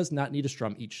player does not need to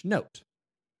strum each note.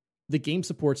 The game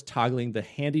supports toggling the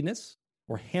handiness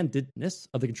or handedness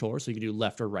of the controller, so you can do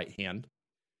left or right hand.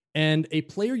 And a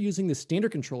player using the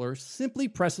standard controller simply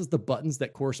presses the buttons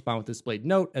that correspond with the displayed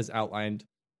note as outlined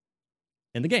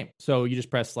in the game. So you just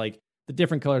press the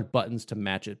different colored buttons to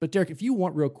match it. But Derek, if you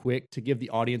want real quick to give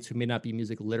the audience who may not be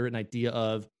music literate an idea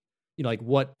of,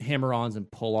 what hammer-ons and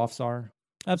pull-offs are.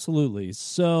 Absolutely.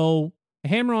 So a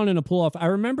hammer-on and a pull-off, I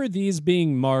remember these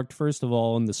being marked, first of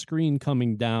all, on the screen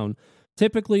coming down.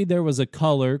 Typically, there was a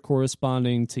color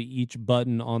corresponding to each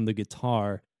button on the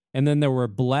guitar, and then there were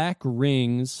black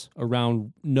rings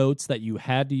around notes that you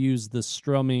had to use the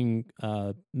strumming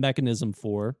mechanism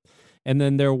for, and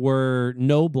then there were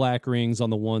no black rings on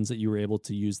the ones that you were able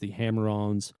to use the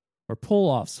hammer-ons or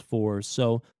pull-offs for.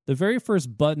 So the very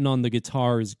first button on the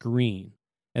guitar is green,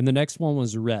 and the next one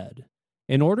was red.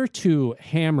 In order to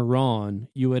hammer on,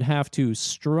 you would have to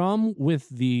strum with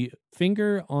the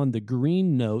finger on the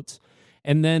green note.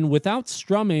 And then without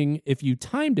strumming, if you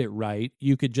timed it right,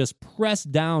 you could just press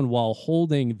down while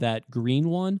holding that green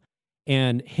one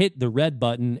and hit the red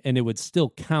button, and it would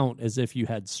still count as if you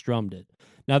had strummed it.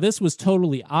 Now, this was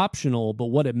totally optional, but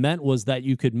what it meant was that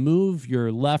you could move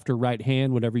your left or right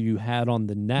hand, whatever you had on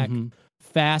the neck,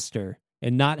 faster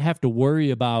and not have to worry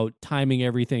about timing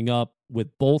everything up with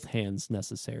both hands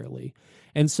necessarily.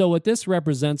 And so what this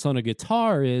represents on a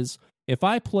guitar is, if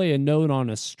I play a note on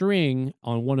a string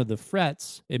on one of the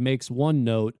frets, it makes one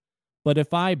note. But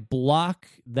if I block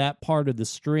that part of the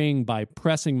string by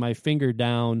pressing my finger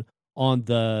down on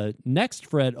the next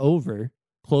fret over,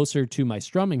 closer to my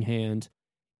strumming hand,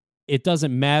 it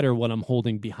doesn't matter what I'm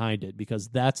holding behind it, because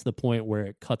that's the point where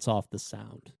it cuts off the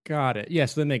sound. Got it. Yeah,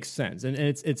 so that makes sense. And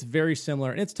it's very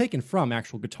similar. And it's taken from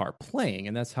actual guitar playing,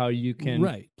 and that's how you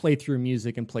can play through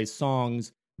music and play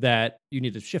songs that you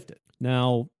need to shift it.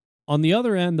 Now, on the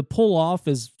other end, the pull-off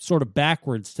is sort of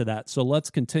backwards to that. So let's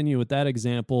continue with that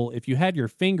example. If you had your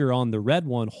finger on the red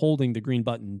one holding the green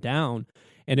button down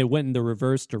and it went in the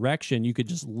reverse direction, you could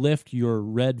just lift your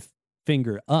red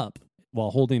finger up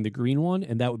while holding the green one,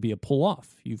 and that would be a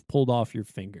pull-off. You've pulled off your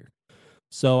finger.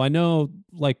 So I know,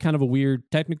 kind of a weird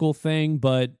technical thing,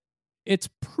 but it's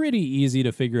pretty easy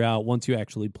to figure out once you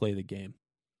actually play the game.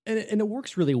 And it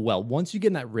works really well. Once you get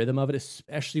in that rhythm of it,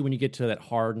 especially when you get to that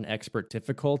hard and expert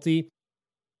difficulty,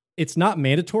 it's not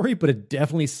mandatory, but it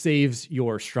definitely saves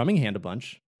your strumming hand a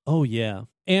bunch. Oh, yeah.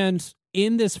 And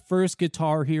in this first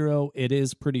Guitar Hero, it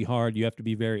is pretty hard. You have to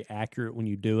be very accurate when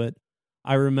you do it.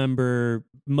 I remember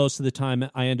most of the time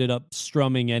I ended up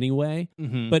strumming anyway.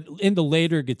 But in the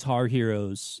later Guitar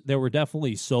Heroes, there were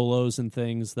definitely solos and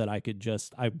things that I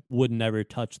would never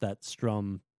touch that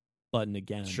strum button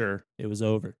again. Sure. It was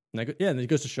over. And it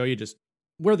goes to show you just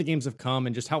where the games have come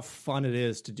and just how fun it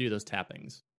is to do those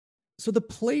tappings. So the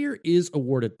player is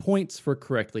awarded points for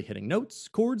correctly hitting notes,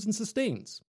 chords, and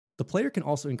sustains. The player can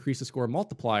also increase the score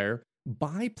multiplier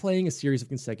by playing a series of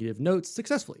consecutive notes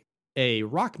successfully. A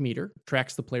rock meter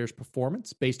tracks the player's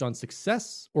performance based on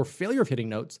success or failure of hitting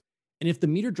notes, and if the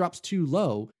meter drops too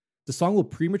low, the song will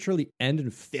prematurely end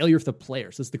in failure for the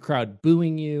player. So it's the crowd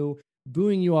booing you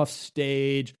off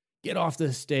stage, get off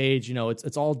the stage,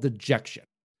 it's all dejection.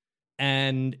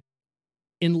 And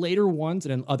in later ones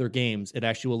and in other games, it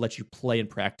actually will let you play and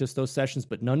practice those sessions,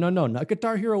 but no, not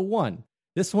Guitar Hero 1.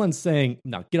 This one's saying,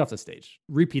 no, get off the stage,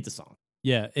 repeat the song.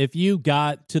 Yeah, if you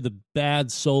got to the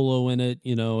bad solo in it,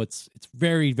 it's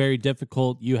very, very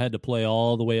difficult. You had to play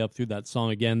all the way up through that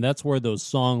song again. That's where those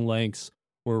song lengths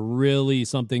were really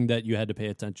something that you had to pay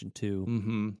attention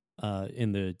to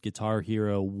in the Guitar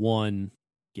Hero 1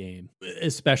 game.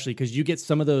 Especially because you get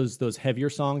some of those heavier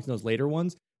songs and those later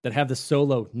ones that have the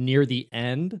solo near the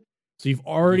end. So you've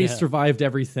already survived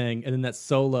everything, and then that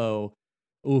solo,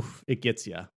 oof, it gets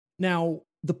you. Now,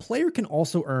 the player can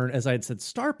also earn, as I had said,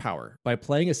 star power by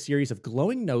playing a series of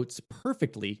glowing notes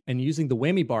perfectly and using the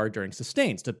whammy bar during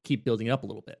sustains to keep building up a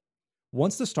little bit.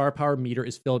 Once the star power meter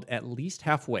is filled at least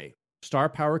halfway, star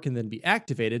power can then be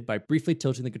activated by briefly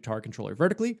tilting the guitar controller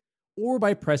vertically or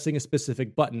by pressing a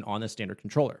specific button on the standard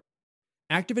controller.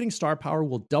 Activating star power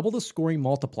will double the scoring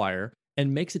multiplier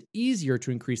and makes it easier to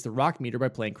increase the rock meter by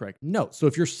playing correct notes. So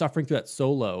if you're suffering through that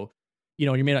solo,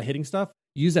 you're maybe not hitting stuff,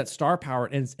 use that star power,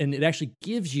 and it actually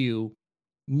gives you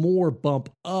more bump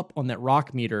up on that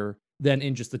rock meter than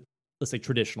in just the, let's say,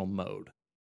 traditional mode.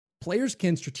 Players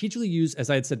can strategically use, as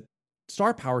I had said,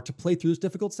 star power to play through those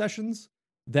difficult sessions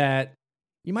that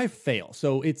you might fail.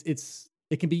 So it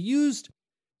can be used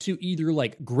to either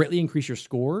like greatly increase your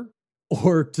score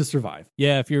or to survive.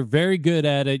 Yeah, if you're very good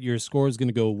at it, your score is going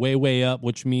to go way, way up,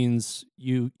 which means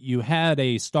you had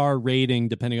a star rating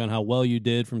depending on how well you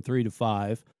did from 3 to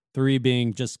 5. 3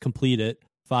 being just complete it,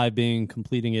 5 being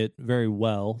completing it very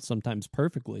well, sometimes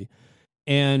perfectly.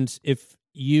 And if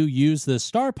you use the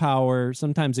star power,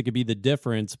 sometimes it could be the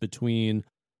difference between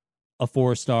a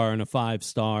 4-star and a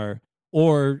 5-star,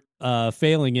 or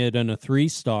failing it and a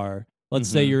 3-star. Let's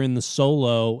say you're in the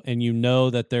solo and you know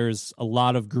that there's a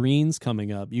lot of greens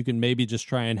coming up. You can maybe just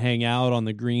try and hang out on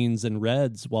the greens and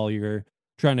reds while you're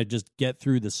trying to just get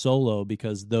through the solo,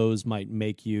 because those might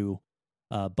make you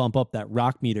bump up that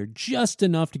rock meter just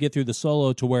enough to get through the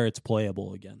solo to where it's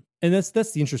playable again. And that's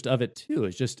the interest of it too,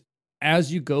 is just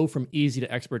as you go from easy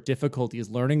to expert difficulty is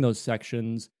learning those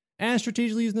sections and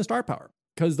strategically using the star power.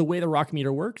 Because the way the rock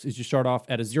meter works is you start off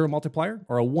at a 0 multiplier,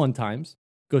 or a 1 times,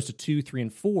 goes to 2, 3,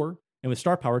 and 4, and with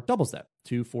star power, it doubles that,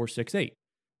 2, 4, 6, 8.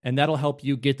 And that'll help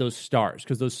you get those stars,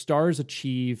 because those stars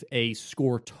achieve a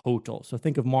score total. So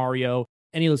think of Mario,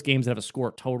 any of those games that have a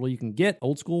score total you can get,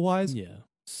 old school wise. Yeah.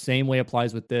 Same way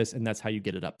applies with this, and that's how you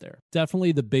get it up there.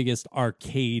 Definitely the biggest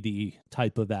arcadey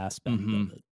type of aspect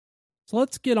of it. So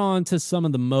let's get on to some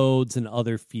of the modes and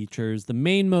other features. The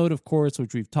main mode, of course,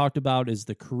 which we've talked about, is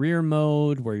the career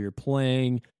mode, where you're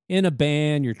playing in a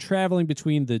band, you're traveling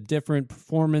between the different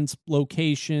performance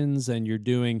locations, and you're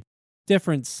doing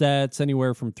different sets,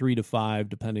 anywhere from 3 to 5,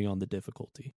 depending on the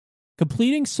difficulty.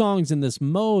 Completing songs in this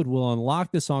mode will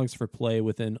unlock the songs for play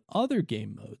within other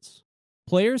game modes.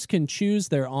 Players can choose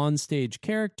their on-stage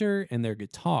character and their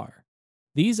guitar.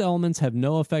 These elements have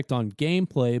no effect on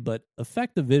gameplay, but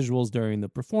affect the visuals during the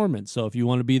performance. So if you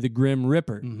want to be the Grim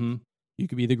Ripper, you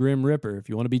could be the Grim Ripper. If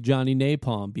you want to be Johnny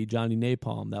Napalm, be Johnny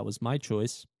Napalm. That was my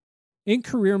choice. In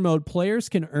career mode, players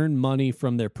can earn money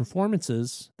from their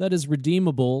performances that is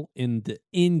redeemable in the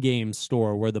in-game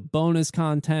store, where the bonus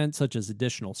content, such as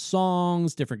additional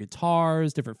songs, different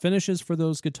guitars, different finishes for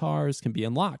those guitars, can be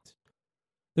unlocked.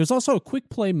 There's also a quick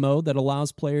play mode that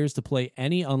allows players to play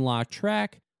any unlocked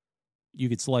track. You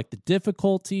could select the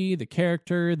difficulty, the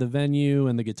character, the venue,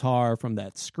 and the guitar from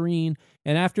that screen.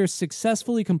 And after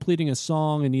successfully completing a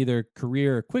song in either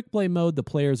career or quick play mode, the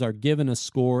players are given a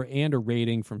score and a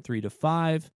rating from 3 to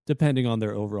 5, depending on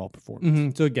their overall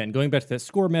performance. So again, going back to that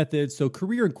score method, so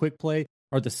career and quick play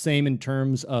are the same in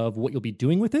terms of what you'll be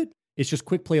doing with it. It's just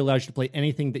quick play allows you to play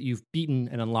anything that you've beaten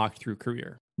and unlocked through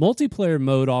career. Multiplayer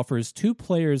mode offers 2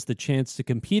 players the chance to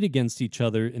compete against each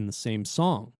other in the same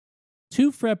song.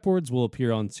 2 fretboards will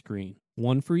appear on screen,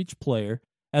 1 for each player,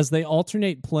 as they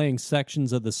alternate playing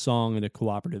sections of the song in a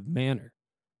cooperative manner.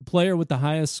 The player with the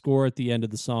highest score at the end of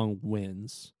the song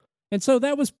wins. And so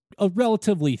that was a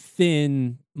relatively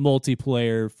thin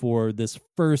multiplayer for this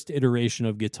first iteration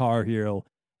of Guitar Hero.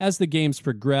 As the games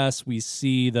progress, we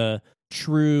see the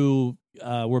true,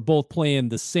 we're both playing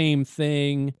the same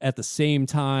thing at the same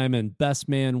time and best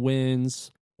man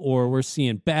wins. Or we're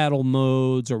seeing battle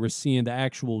modes, or we're seeing the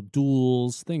actual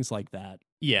duels, things like that.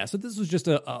 Yeah, so this was just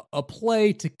a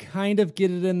play to kind of get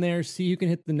it in there, see who can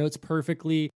hit the notes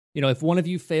perfectly. If one of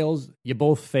you fails, you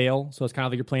both fail. So it's kind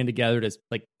of like you're playing together to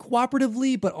like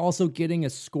cooperatively, but also getting a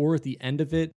score at the end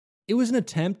of it. It was an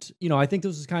attempt. I think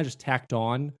this was kind of just tacked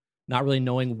on, not really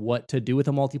knowing what to do with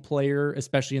a multiplayer,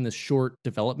 especially in this short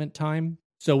development time.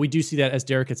 So we do see that, as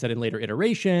Derek had said, in later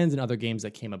iterations and other games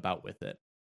that came about with it.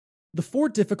 The 4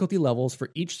 difficulty levels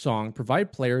for each song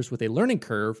provide players with a learning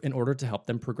curve in order to help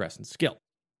them progress in skill.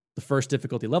 The first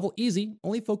difficulty level, Easy,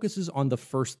 only focuses on the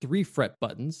first 3 fret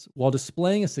buttons while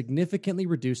displaying a significantly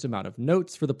reduced amount of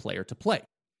notes for the player to play.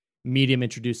 Medium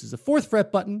introduces a 4th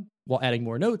fret button while adding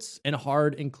more notes, and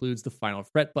Hard includes the final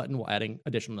fret button while adding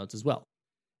additional notes as well.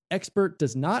 Expert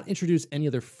does not introduce any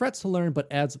other frets to learn, but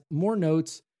adds more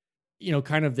notes,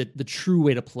 kind of the true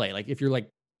way to play. Like if you're like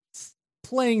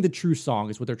playing the true song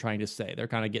is what they're trying to say. They're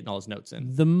kind of getting all those notes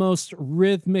in. The most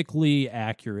rhythmically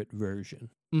accurate version.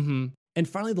 Mm-hmm. And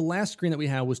finally, the last screen that we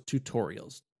had was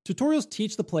tutorials. Tutorials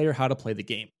teach the player how to play the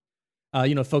game.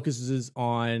 Focuses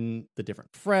on the different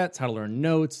frets, how to learn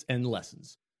notes, and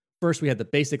lessons. First, we had the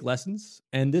basic lessons,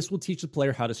 and this will teach the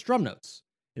player how to strum notes.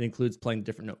 It includes playing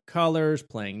different note colors,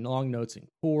 playing long notes and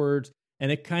chords,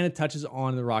 and it kind of touches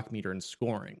on the rock meter and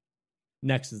scoring.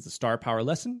 Next is the star power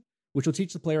lesson, which will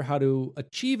teach the player how to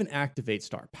achieve and activate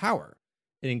star power.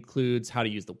 It includes how to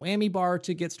use the whammy bar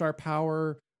to get star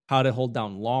power, how to hold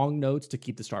down long notes to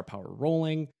keep the star power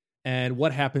rolling, and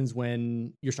what happens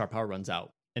when your star power runs out.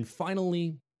 And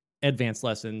finally, advanced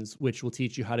lessons, which will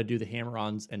teach you how to do the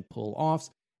hammer-ons and pull-offs.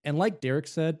 And like Derek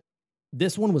said,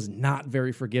 this one was not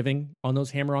very forgiving on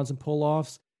those hammer-ons and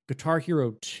pull-offs. Guitar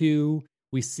Hero 2,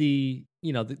 we see,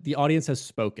 the audience has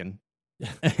spoken.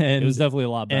 And it was definitely a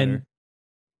lot better.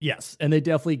 Yes, and they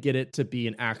definitely get it to be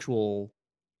an actual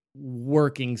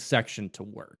working section to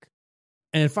work.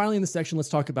 And finally in this section, let's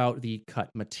talk about the cut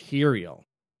material.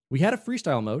 We had a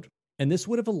freestyle mode, and this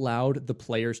would have allowed the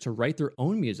players to write their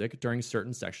own music during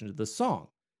certain sections of the song,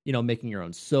 making your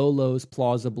own solos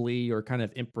plausibly or kind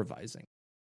of improvising.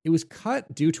 It was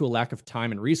cut due to a lack of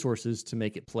time and resources to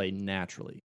make it play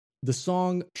naturally. The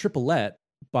song Triplette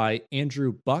by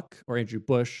Andrew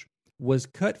Bush was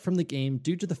cut from the game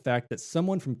due to the fact that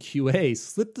someone from QA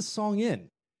slipped the song in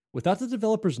without the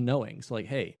developers knowing. So like,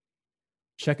 hey,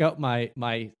 check out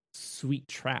my sweet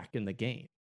track in the game.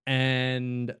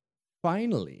 And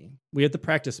finally, we had the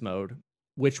practice mode,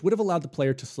 which would have allowed the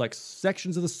player to select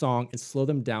sections of the song and slow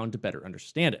them down to better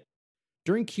understand it.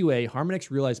 During QA,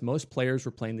 Harmonix realized most players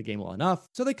were playing the game well enough,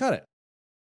 so they cut it.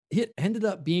 It ended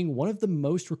up being one of the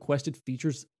most requested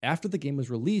features after the game was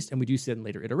released, and we do see it in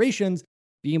later iterations,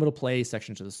 being able to play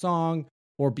sections of the song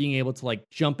or being able to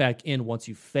jump back in once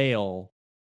you fail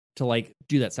to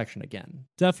do that section again.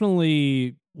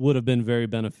 Definitely would have been very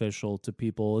beneficial to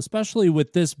people, especially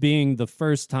with this being the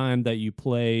first time that you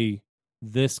play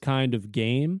this kind of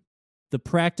game. The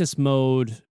practice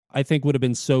mode, I think, would have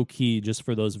been so key just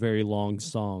for those very long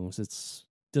songs. It's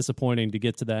disappointing to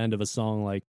get to the end of a song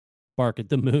like Bark at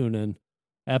the Moon and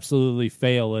absolutely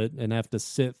fail it and have to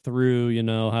sit through,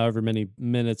 however many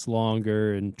minutes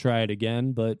longer and try it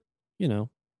again. But,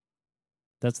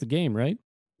 that's the game, right?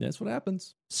 That's what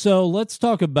happens. So let's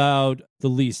talk about the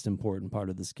least important part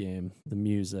of this game, the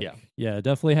music. Yeah, it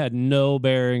definitely had no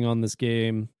bearing on this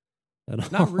game at all.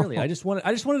 Not really. I just wanted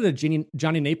a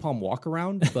Johnny Napalm walk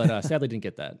around, but sadly didn't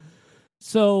get that.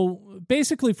 So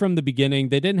basically from the beginning,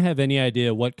 they didn't have any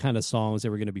idea what kind of songs they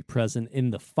were going to be present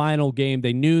in the final game.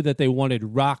 They knew that they wanted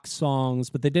rock songs,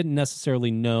 but they didn't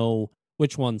necessarily know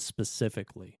which ones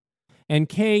specifically. And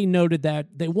Kay noted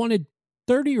that they wanted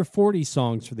 30 or 40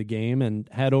 songs for the game and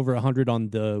had over 100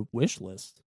 on the wish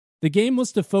list. The game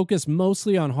was to focus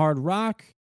mostly on hard rock,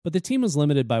 but the team was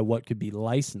limited by what could be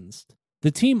licensed.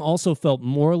 The team also felt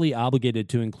morally obligated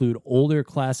to include older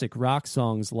classic rock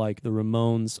songs like the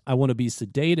Ramones' I Want to Be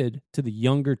Sedated to the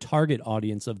younger target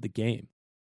audience of the game.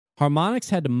 Harmonix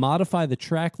had to modify the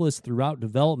track list throughout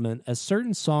development as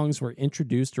certain songs were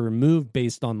introduced or removed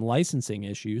based on licensing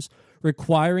issues,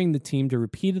 requiring the team to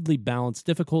repeatedly balance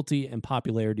difficulty and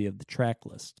popularity of the track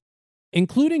list.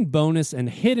 Including bonus and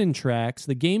hidden tracks,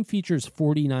 the game features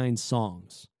 49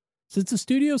 songs. Since the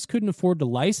studios couldn't afford to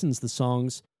license the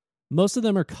songs, most of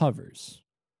them are covers.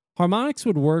 Harmonix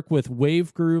would work with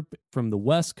Wave Group from the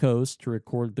West Coast to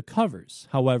record the covers.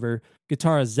 However,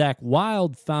 guitarist Zakk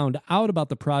Wylde found out about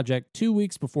the project 2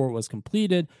 weeks before it was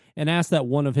completed and asked that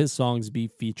one of his songs be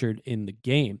featured in the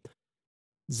game.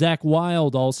 Zakk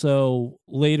Wylde also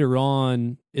later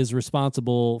on is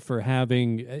responsible for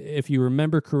having, if you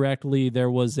remember correctly,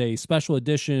 there was a special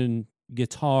edition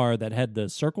guitar that had the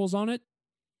circles on it.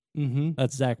 Mm-hmm.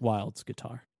 That's Zakk Wylde's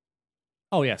guitar.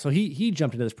 Oh, yeah. So he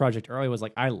jumped into this project early, was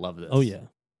like, I love this. Oh, yeah.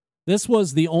 This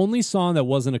was the only song that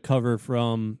wasn't a cover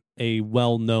from a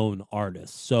well-known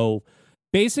artist. So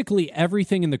basically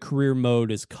everything in the career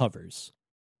mode is covers.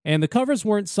 And the covers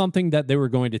weren't something that they were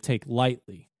going to take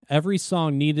lightly. Every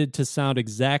song needed to sound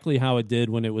exactly how it did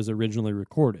when it was originally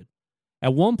recorded.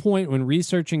 At one point, when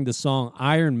researching the song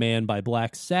Iron Man by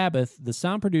Black Sabbath, the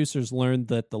sound producers learned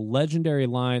that the legendary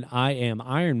line, I Am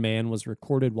Iron Man, was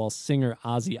recorded while singer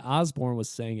Ozzy Osbourne was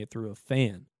saying it through a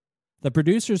fan. The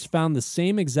producers found the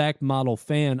same exact model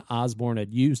fan Osborne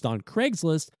had used on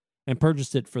Craigslist and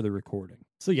purchased it for the recording.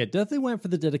 So yeah, definitely went for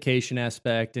the dedication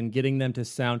aspect and getting them to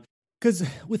sound, because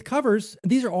with covers,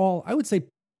 these are all, I would say,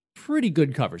 pretty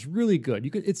good covers, really good.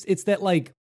 You could, it's that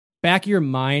like back of your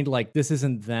mind, like this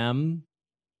isn't them,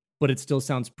 but it still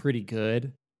sounds pretty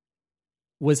good,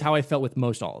 was how I felt with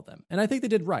most all of them. And I think they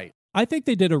did right. I think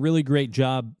they did a really great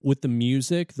job with the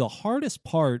music. The hardest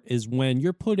part is when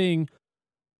you're putting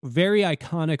very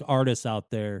iconic artists out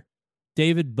there,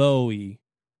 David Bowie,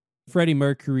 Freddie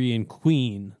Mercury, and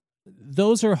Queen.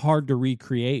 Those are hard to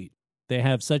recreate. They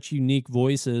have such unique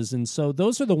voices. And so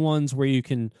those are the ones where you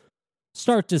can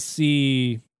start to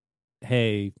see,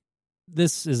 hey,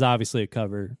 this is obviously a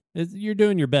cover. You're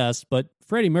doing your best, but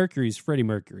Freddie Mercury's Freddie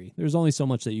Mercury. There's only so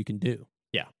much that you can do.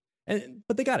 Yeah.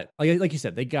 But they got it. Like you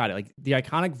said, they got it. Like the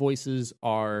iconic voices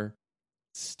are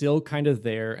still kind of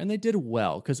there, and they did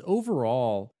well, because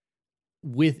overall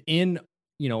within,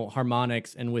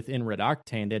 Harmonix and within Red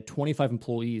Octane, they had 25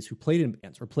 employees who played in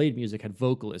bands or played music, had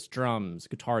vocalists, drums,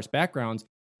 guitarist backgrounds,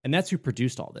 and that's who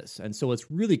produced all this. And so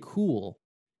it's really cool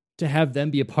to have them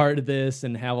be a part of this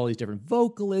and have all these different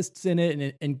vocalists in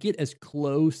it and get as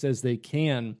close as they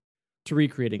can to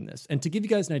recreating this. And to give you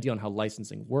guys an idea on how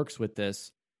licensing works with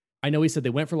this, I know we said they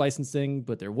went for licensing,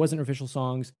 but there wasn't official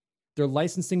songs. They're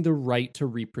licensing the right to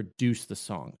reproduce the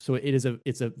song. So it's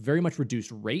a very much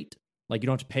reduced rate. Like you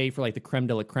don't have to pay for like the creme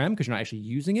de la creme because you're not actually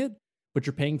using it, but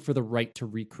you're paying for the right to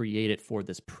recreate it for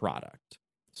this product.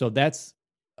 So that's,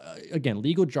 again,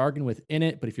 legal jargon within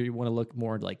it. But if you want to look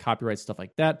more like copyright stuff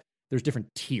like that, there's different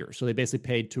tiers. So they basically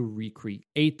paid to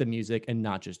recreate the music and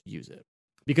not just use it.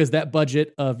 Because that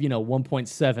budget of,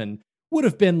 1.7 would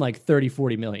have been like 30,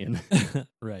 40 million.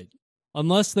 Right.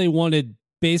 Unless they wanted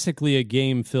basically a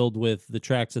game filled with the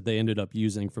tracks that they ended up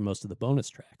using for most of the bonus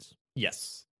tracks.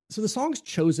 Yes. So the songs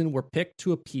chosen were picked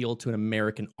to appeal to an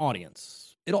American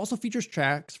audience. It also features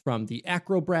tracks from the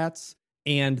Acrobrats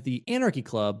and the Anarchy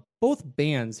Club, both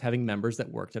bands having members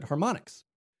that worked at Harmonix.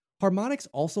 Harmonix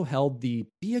also held the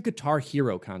Be a Guitar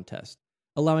Hero contest,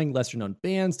 allowing lesser-known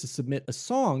bands to submit a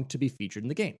song to be featured in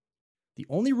the game. The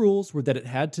only rules were that it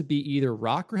had to be either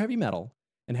rock or heavy metal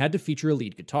and had to feature a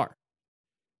lead guitar.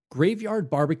 Graveyard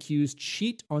Barbecue's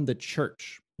Cheat on the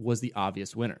Church was the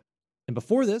obvious winner. And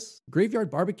before this, Graveyard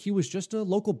Barbecue was just a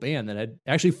local band that had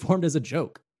actually formed as a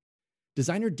joke.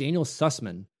 Designer Daniel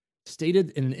Sussman stated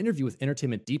in an interview with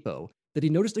Entertainment Depot that he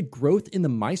noticed a growth in the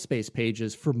MySpace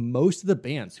pages for most of the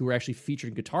bands who were actually featured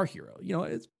in Guitar Hero.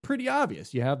 It's pretty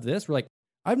obvious. You have this, we're like,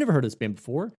 I've never heard of this band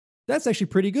before. That's actually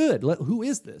pretty good. Who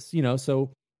is this?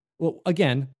 So, well,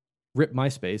 again, rip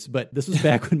MySpace, but this was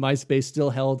back when MySpace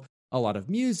still held a lot of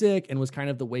music and was kind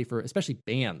of the way for especially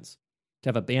bands to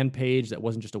have a band page that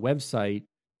wasn't just a website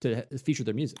to feature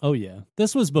their music. Oh, yeah.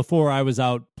 This was before I was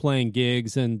out playing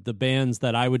gigs, and the bands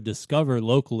that I would discover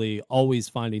locally, always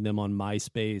finding them on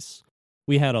MySpace.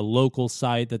 We had a local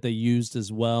site that they used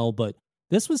as well, but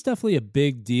this was definitely a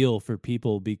big deal for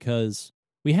people because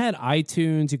we had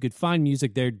iTunes. You could find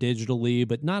music there digitally,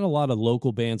 but not a lot of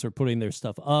local bands were putting their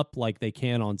stuff up like they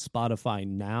can on Spotify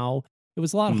now. It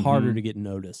was a lot harder to get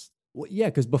noticed. Well, yeah,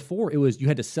 because before you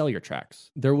had to sell your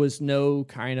tracks. There was no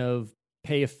kind of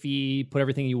pay a fee, put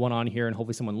everything you want on here, and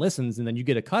hopefully someone listens, and then you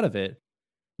get a cut of it.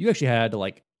 You actually had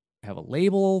to have a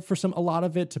label for a lot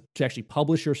of it to actually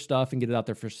publish your stuff and get it out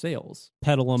there for sales.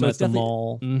 Pedal them at the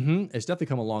mall. It's definitely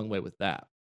come a long way with that.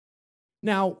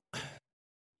 Now,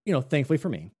 thankfully for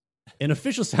me, an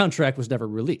official soundtrack was never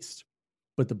released,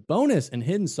 but the bonus and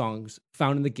hidden songs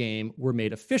found in the game were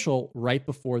made official right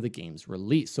before the game's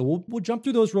release. So we'll jump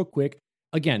through those real quick.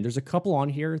 Again, there's a couple on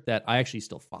here that I actually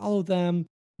still follow them.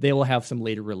 They will have some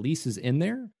later releases in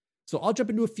there. So I'll jump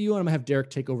into a few, and I'm going to have Derek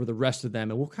take over the rest of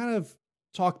them, and we'll kind of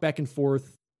talk back and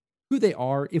forth who they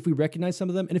are, if we recognize some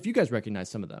of them, and if you guys recognize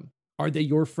some of them. Are they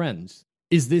your friends?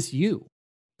 Is this you?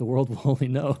 The world will only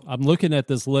know. I'm looking at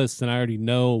this list, and I already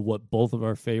know what both of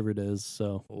our favorite is.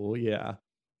 So, oh yeah.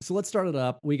 So let's start it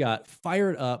up. We got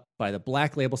Fired Up by the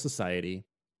Black Label Society,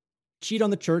 Cheat on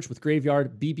the Church with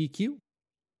Graveyard BBQ,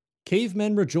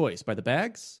 Cavemen Rejoice by the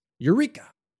Bags, Eureka,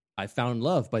 I Found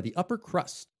Love by the Upper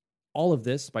Crust, All of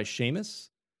This by Seamus,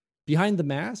 Behind the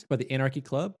Mask by the Anarchy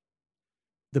Club,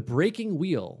 The Breaking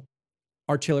Wheel,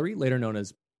 Artillery, later known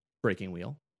as Breaking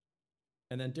Wheel.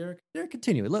 And then Derek,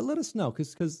 continue. Let us know,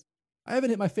 because I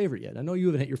haven't hit my favorite yet. I know you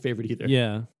haven't hit your favorite either.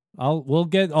 Yeah. We'll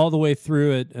get all the way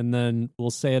through it, and then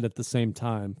we'll say it at the same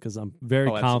time, because I'm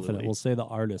very confident we'll say the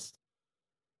artist.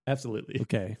 Absolutely.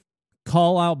 Okay.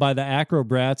 Call Out by the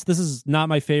Acrobrats. This is not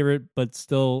my favorite, but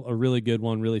still a really good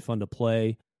one, really fun to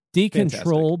play.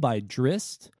 Decontrol by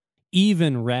Drist.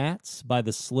 Even Rats by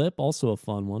The Slip, also a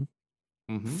fun one.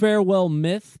 Mm-hmm. Farewell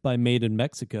Myth by Made in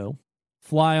Mexico.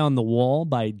 Fly on the Wall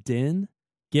by Din.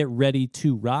 Get Ready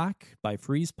to Rock by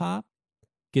Freeze Pop.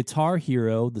 Guitar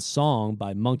Hero, the song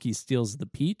by Monkey Steals the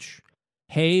Peach.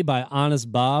 Hey by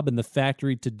Honest Bob and the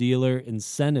Factory to Dealer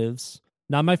Incentives.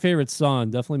 Not my favorite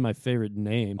song, definitely my favorite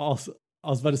name. Also, I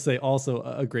was about to say, also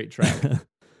a great track.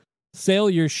 Sail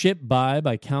Your Ship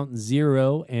by Count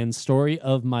Zero, and Story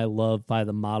of My Love by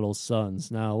the Model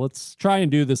Sons. Now, let's try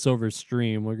and do this over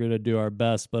stream. We're going to do our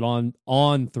best, but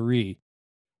on three.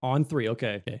 On three,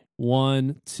 okay.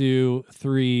 1, 2,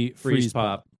 3, Freeze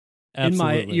Pop. In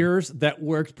my Absolutely. ears, that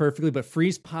worked perfectly, but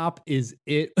Freeze Pop is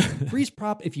it. Freeze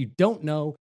Pop, if you don't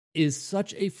know, is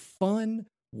such a fun,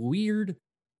 weird,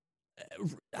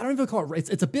 I don't even call it,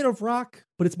 it's a bit of rock,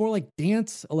 but it's more like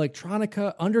dance,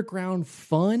 electronica, underground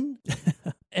fun.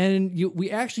 And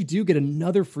we actually do get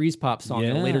another Freeze Pop song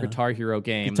in a later Guitar Hero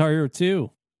game. Guitar Hero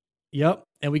 2. Yep.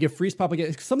 And we get Freeze Pop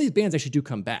again. Some of these bands actually do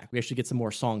come back. We actually get some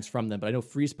more songs from them, but I know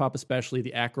Freeze Pop, especially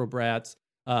the Acrobrats.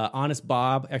 Honest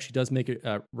Bob actually does make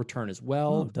a return as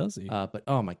well. Oh, does he? But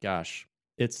oh my gosh.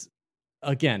 It's,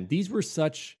 again, these were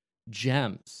such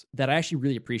gems that I actually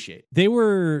really appreciate. They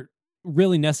were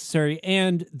really necessary.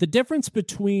 And the difference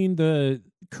between the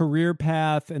career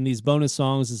path and these bonus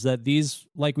songs is that these,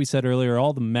 like we said earlier, are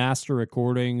all the master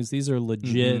recordings. These are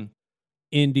legit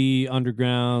indie,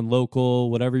 underground,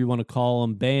 local, whatever you want to call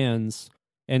them, bands.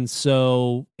 And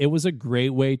so it was a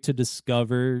great way to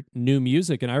discover new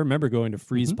music. And I remember going to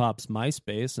Freeze Pop's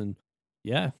MySpace, and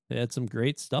yeah, they had some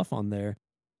great stuff on there.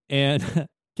 And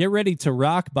Get Ready to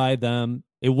Rock by them.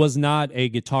 It was not a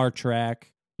guitar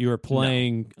track. You were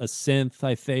playing a synth,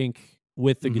 I think,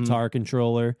 with the guitar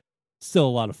controller. Still a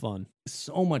lot of fun.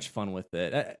 So much fun with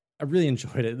it. I really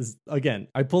enjoyed it. Again,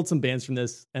 I pulled some bands from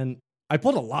this, and I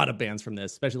pulled a lot of bands from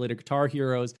this, especially later Guitar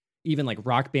Heroes, even like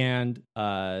Rock Band,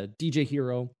 DJ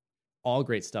Hero, all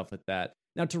great stuff with that.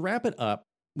 Now, to wrap it up,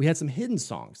 we had some hidden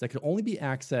songs that could only be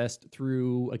accessed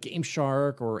through a Game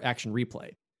Shark or Action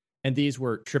Replay. And these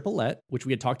were Triplette, which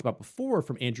we had talked about before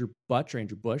from Andrew Butch, or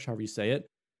Andrew Bush, however you say it,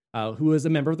 who was a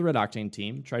member of the Red Octane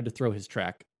team, tried to throw his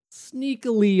track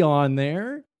sneakily on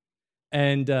there.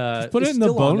 And just put it in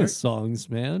the bonus songs,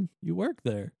 man. You work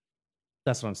there.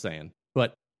 That's what I'm saying.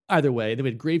 But either way, they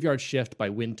had Graveyard Shift by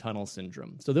Wind Tunnel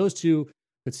Syndrome. So those two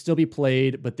could still be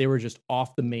played, but they were just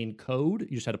off the main code.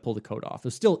 You just had to pull the code off. It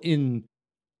was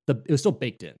still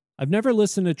baked in. I've never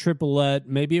listened to Triplette.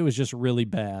 Maybe it was just really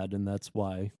bad, and that's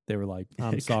why they were like,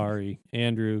 I'm sorry,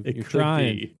 Andrew, you're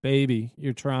trying, baby,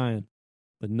 you're trying.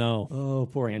 But no. Oh,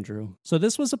 poor Andrew. So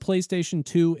this was a PlayStation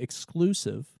 2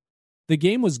 exclusive. The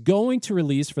game was going to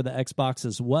release for the Xbox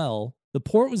as well. The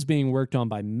port was being worked on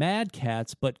by Mad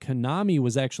Catz, but Konami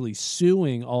was actually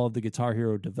suing all of the Guitar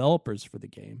Hero developers for the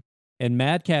game. And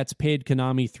Mad Catz paid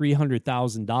Konami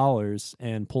 $300,000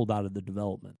 and pulled out of the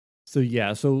development. So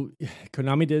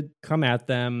Konami did come at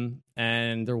them,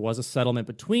 and there was a settlement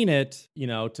between it,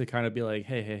 to kind of be like,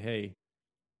 hey,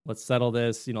 let's settle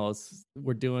this,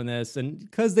 we're doing this. And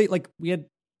because they, like we had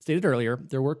stated earlier,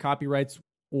 there were copyrights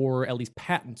or at least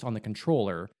patents on the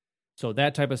controller. So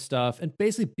that type of stuff, and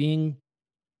basically being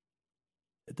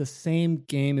the same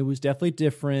game, it was definitely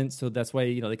different. So that's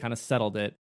why, they kind of settled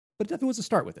it. But it definitely was a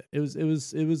start with it. It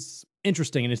was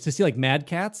interesting. And it's to see like Mad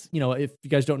Catz, if you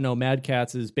guys don't know, Mad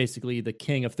Catz is basically the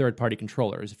king of third-party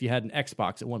controllers. If you had an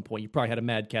Xbox at one point, you probably had a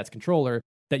Mad Catz controller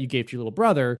that you gave to your little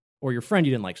brother or your friend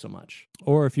you didn't like so much.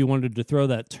 Or if you wanted to throw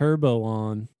that turbo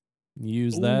on,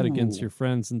 use that against your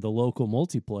friends in the local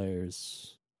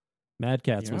multiplayers. Mad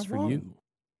Catz was for you.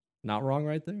 Not wrong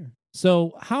right there.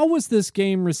 So how was this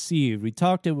game received? We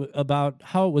talked about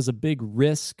how it was a big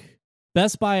risk.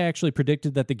 Best Buy actually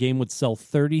predicted that the game would sell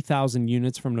 30,000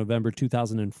 units from November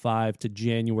 2005 to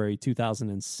January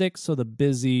 2006. So the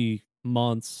busy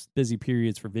months, busy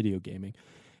periods for video gaming.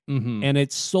 And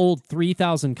it sold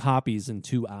 3,000 copies in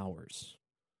 2 hours.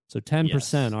 So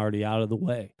 10% already out of the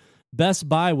way. Best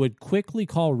Buy would quickly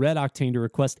call Red Octane to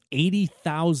request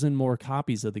 80,000 more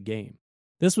copies of the game.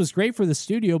 This was great for the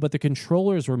studio, but the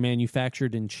controllers were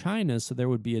manufactured in China, so there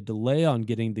would be a delay on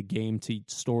getting the game to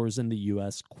stores in the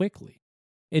US quickly.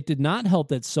 It did not help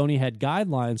that Sony had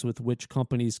guidelines with which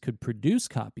companies could produce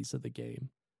copies of the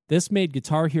game. This made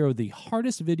Guitar Hero the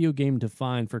hardest video game to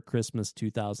find for Christmas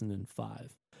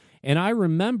 2005. And I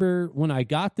remember when I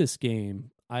got this game,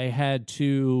 I had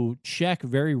to check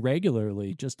very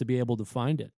regularly just to be able to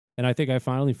find it. And I think I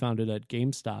finally found it at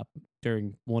GameStop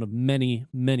during one of many,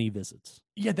 many visits.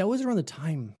 Yeah, that was around the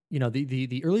time,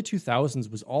 the early 2000s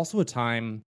was also a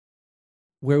time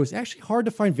where it was actually hard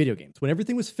to find video games. When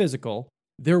everything was physical,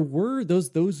 there were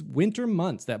those winter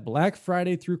months, that Black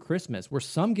Friday through Christmas, where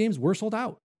some games were sold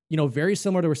out. Very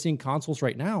similar to we're seeing consoles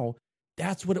right now.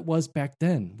 That's what it was back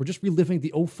then. We're just reliving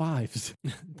the 05s.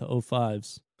 The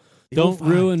 05s. Don't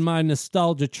ruin my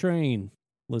nostalgia train,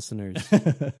 listeners.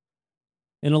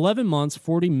 In 11 months,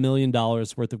 $40 million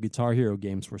worth of Guitar Hero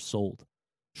games were sold.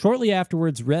 Shortly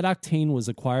afterwards, Red Octane was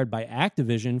acquired by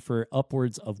Activision for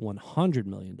upwards of $100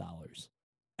 million.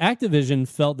 Activision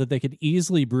felt that they could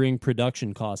easily bring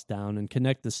production costs down and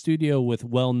connect the studio with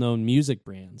well-known music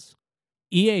brands.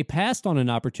 EA passed on an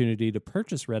opportunity to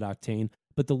purchase Red Octane,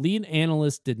 but the lead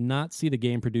analyst did not see the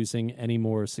game producing any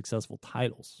more successful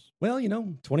titles. Well,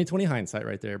 2020 hindsight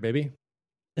right there, baby.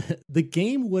 The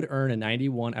game would earn a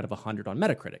 91 out of 100 on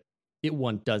Metacritic. It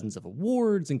won dozens of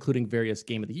awards, including various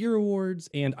Game of the Year awards,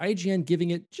 and IGN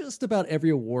giving it just about every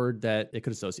award that it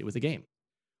could associate with the game.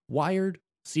 Wired,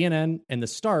 CNN, and The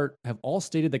Start have all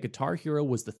stated that Guitar Hero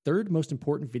was the third most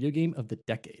important video game of the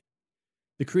decade.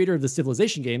 The creator of the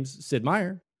Civilization games, Sid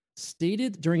Meier,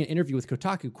 stated during an interview with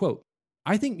Kotaku, quote,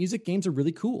 "I think music games are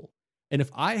really cool, and if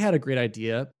I had a great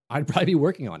idea, I'd probably be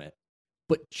working on it.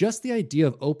 But just the idea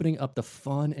of opening up the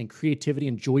fun and creativity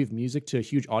and joy of music to a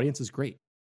huge audience is great.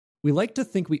 We like to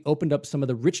think we opened up some of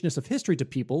the richness of history to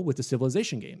people with the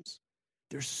Civilization games.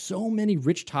 There's so many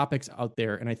rich topics out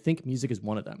there, and I think music is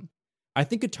one of them. I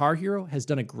think Guitar Hero has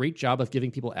done a great job of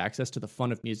giving people access to the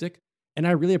fun of music, and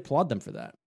I really applaud them for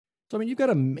that." So, you've got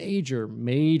a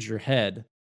major head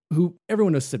who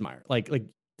everyone knows Sid Meier. Like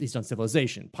he's done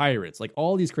Civilization, Pirates, like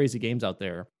all these crazy games out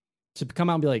there. To come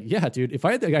out and be like, yeah, dude, if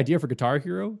I had the idea for Guitar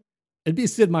Hero, it'd be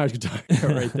Sid Meier's Guitar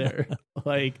Hero right there.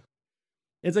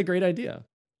 It's a great idea.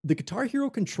 The Guitar Hero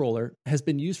controller has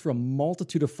been used for a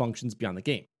multitude of functions beyond the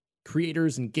game.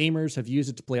 Creators and gamers have used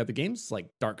it to play other games like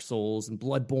Dark Souls and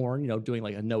Bloodborne, doing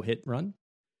like a no-hit run.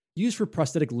 Used for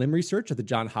prosthetic limb research at the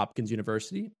Johns Hopkins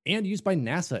University, and used by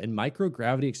NASA in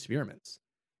microgravity experiments.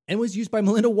 And was used by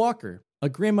Melinda Walker, a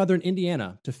grandmother in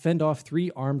Indiana, to fend off 3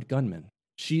 armed gunmen.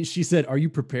 She said, "Are you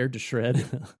prepared to shred?"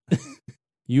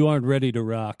 You aren't ready to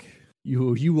rock.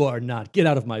 You are not. Get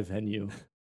out of my venue.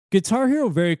 Guitar Hero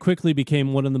very quickly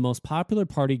became one of the most popular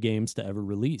party games to ever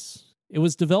release. It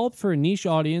was developed for a niche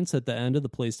audience at the end of the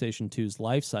PlayStation 2's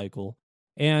life cycle,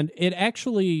 and it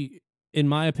actually, in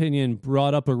my opinion,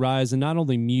 brought up a rise in not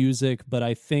only music, but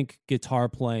I think guitar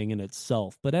playing in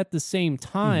itself. But at the same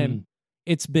time,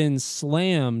 it's been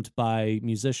slammed by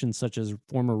musicians such as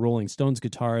former Rolling Stones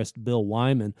guitarist Bill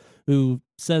Wyman, who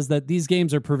says that these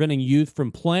games are preventing youth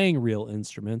from playing real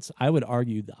instruments. I would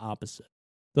argue the opposite.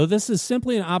 Though this is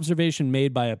simply an observation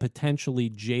made by a potentially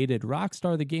jaded rock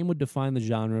star, the game would define the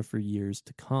genre for years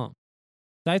to come.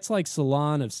 Sites like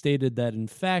Salon have stated that, in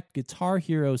fact, Guitar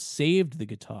Hero saved the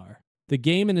guitar. The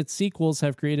game and its sequels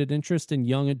have created interest in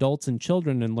young adults and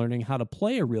children in learning how to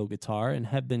play a real guitar and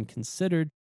have been considered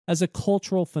as a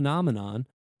cultural phenomenon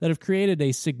that have created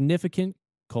a significant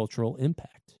cultural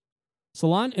impact.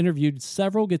 Salon interviewed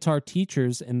several guitar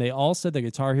teachers, and they all said that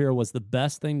Guitar Hero was the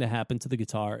best thing to happen to the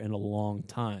guitar in a long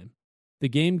time. The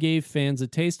game gave fans a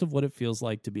taste of what it feels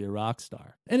like to be a rock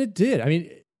star. And it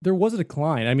did. There was a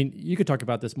decline. You could talk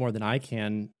about this more than I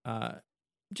can.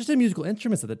 Just in musical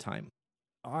instruments at the time.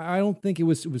 I don't think it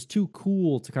was too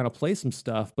cool to kind of play some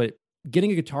stuff, but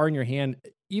getting a guitar in your hand,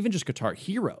 even just Guitar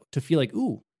Hero, to feel like,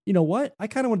 ooh, you know what? I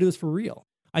kind of want to do this for real.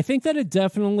 I think that it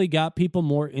definitely got people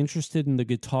more interested in the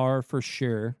guitar for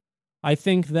sure. I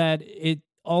think that it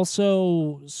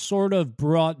also sort of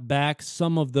brought back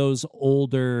some of those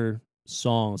older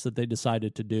songs that they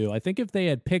decided to do. I think if they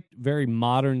had picked very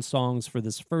modern songs for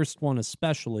this first one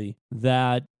especially,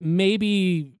 that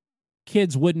maybe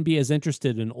kids wouldn't be as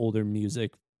interested in older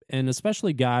music. And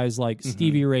especially guys like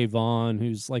Stevie Ray Vaughan,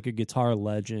 who's like a guitar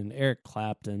legend, Eric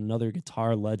Clapton, another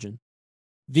guitar legend.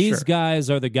 These guys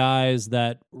are the guys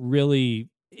that really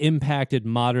impacted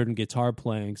modern guitar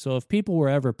playing. So if people were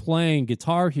ever playing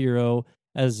Guitar Hero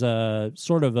as a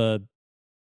sort of a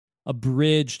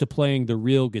bridge to playing the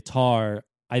real guitar,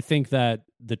 I think that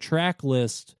the track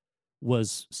list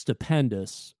was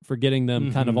stupendous for getting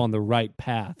them kind of on the right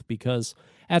path, because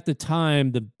at the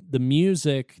time, the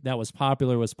music that was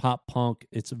popular was pop punk.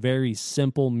 It's very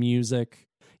simple music.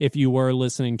 If you were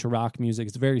listening to rock music,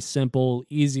 it's very simple,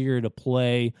 easier to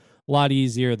play, a lot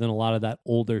easier than a lot of that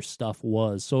older stuff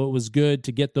was. So it was good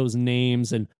to get those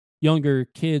names and younger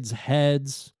kids'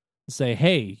 heads to say,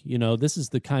 hey, this is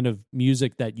the kind of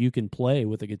music that you can play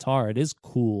with a guitar. It is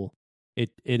cool.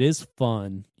 It is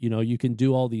fun. You can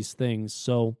do all these things.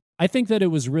 So I think that it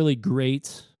was really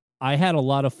great. I had a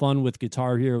lot of fun with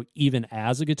Guitar Hero even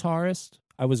as a guitarist.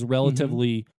 I was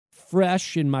relatively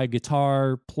fresh in my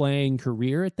guitar playing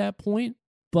career at that point,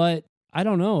 but I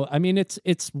don't know. I mean,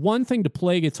 it's one thing to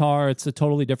play guitar. It's a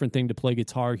totally different thing to play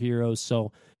Guitar Hero.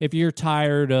 So if you're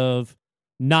tired of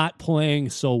not playing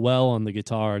so well on the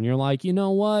guitar and you're like, you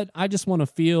know what? I just want to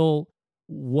feel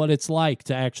what it's like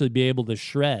to actually be able to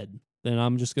shred, then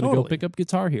I'm just going to go pick up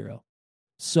Guitar Hero.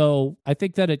 So I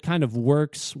think that it kind of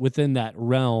works within that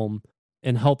realm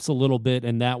and helps a little bit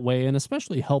in that way, and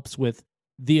especially helps with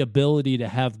the ability to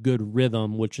have good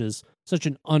rhythm, which is such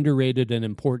an underrated and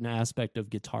important aspect of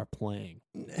guitar playing.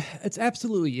 It's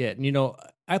absolutely it. And, you know,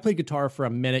 I played guitar for a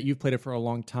minute. You've played it for a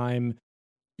long time.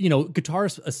 You know,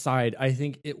 guitars aside, I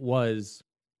think it was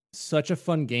such a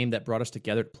fun game that brought us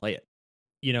together to play it.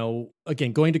 You know,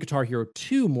 again, going to Guitar Hero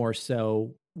 2 more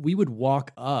so, we would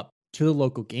walk up to the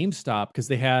local GameStop because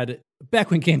they had,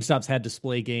 back when GameStops had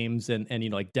display games and you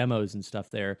know, like demos and stuff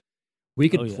there, we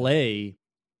could play.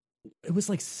 It was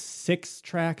like 7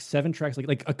 tracks,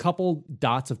 like a couple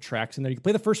dots of tracks in there. You could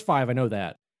play the first 5, I know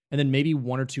that. And then maybe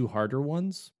 1 or 2 harder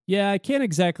ones. Yeah, I can't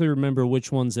exactly remember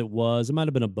which ones it was. It might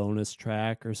have been a bonus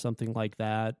track or something like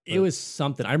that. It was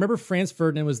something. I remember Franz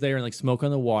Ferdinand was there and like Smoke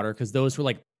on the Water because those were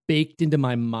like baked into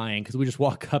my mind because we just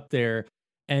walk up there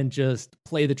and just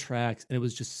play the tracks. And it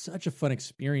was just such a fun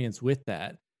experience with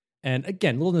that. And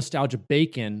again, a little nostalgia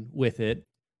bacon with it.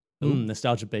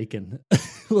 Nostalgia bacon. A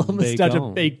little nostalgia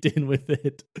baked in with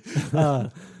it.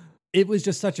 It was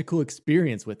just such a cool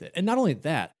experience with it. And not only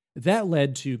that, that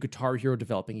led to Guitar Hero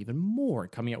developing even more,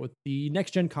 coming out with the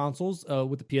next-gen consoles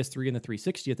with the PS3 and the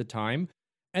 360 at the time,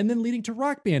 and then leading to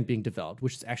Rock Band being developed,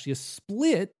 which is actually a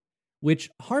split, which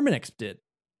Harmonix did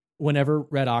whenever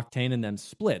Red Octane and them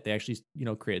split. They actually, you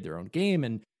know, created their own game,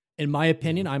 and in my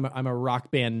opinion, I'm a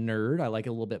Rock Band nerd. I like it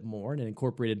a little bit more, and it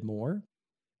incorporated more.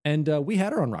 And we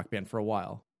had our own Rock Band for a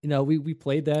while. You know, we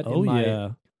played that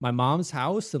in my mom's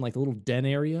house in like the little den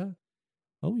area.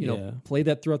 You know, played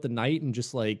that throughout the night and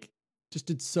just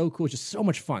did so cool. Just so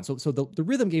much fun. So the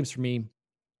rhythm games for me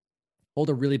hold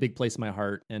a really big place in my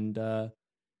heart and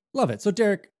love it. So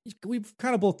Derek, we've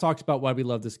kind of both talked about why we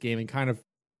love this game and kind of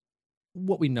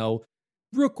what we know.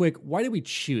 Real quick, why did we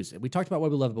choose it? We talked about why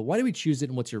we love it, but why did we choose it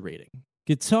and what's your rating?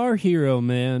 Guitar Hero,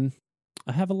 man.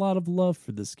 I have a lot of love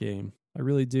for this game. I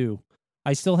really do.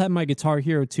 I still have my Guitar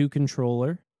Hero 2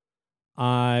 controller.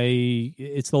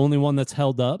 It's the only one that's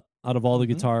held up out of all the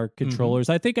guitar controllers.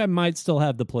 I think I might still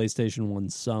have the PlayStation 1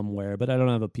 somewhere, but I don't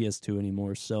have a PS2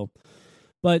 anymore. So,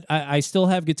 but I still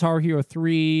have Guitar Hero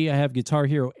 3. I have Guitar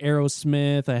Hero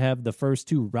Aerosmith. I have the first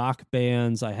 2 Rock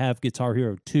Bands. I have Guitar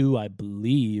Hero 2, I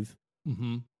believe.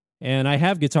 And I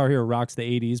have Guitar Hero Rocks the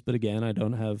 80s, but again, I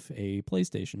don't have a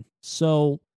PlayStation.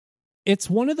 So it's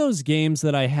one of those games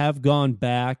that I have gone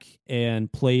back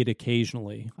and played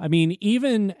occasionally. I mean,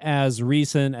 even as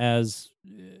recent as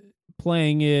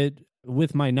playing it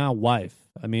with my now wife.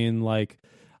 I mean, like,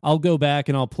 I'll go back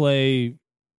and I'll play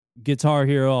Guitar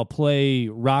Hero. I'll play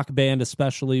Rock Band,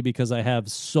 especially because I have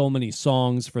so many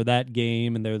songs for that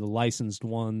game and they're the licensed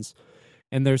ones.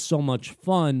 And they're so much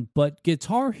fun. But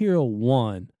Guitar Hero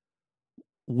 1,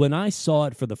 when I saw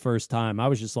it for the first time, I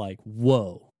was just like,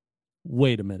 whoa,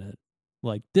 wait a minute.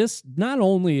 Like, this, not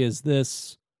only is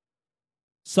this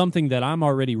something that I'm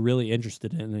already really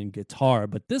interested in guitar,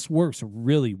 but this works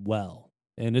really well.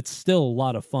 And it's still a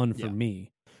lot of fun for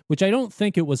me, which I don't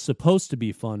think it was supposed to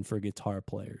be fun for guitar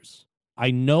players. I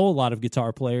know a lot of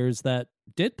guitar players that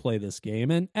did play this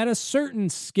game, and at a certain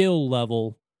skill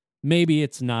level, maybe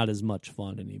it's not as much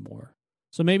fun anymore.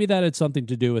 So maybe that had something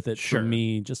to do with it for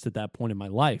me just at that point in my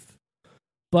life.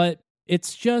 But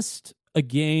it's just a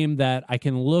game that I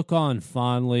can look on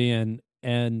fondly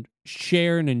and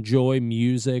share and enjoy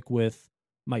music with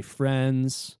my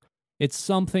friends. It's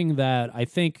something that I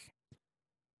think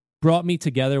brought me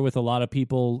together with a lot of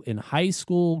people in high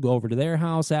school, go over to their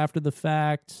house after the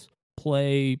fact,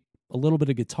 play a little bit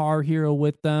of Guitar Hero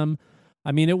with them.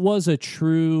 I mean, it was a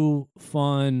true,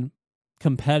 fun,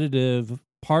 competitive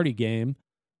party game.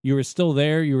 You were still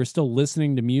there. You were still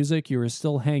listening to music. You were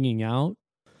still hanging out.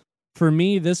 For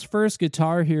me, this first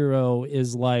Guitar Hero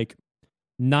is like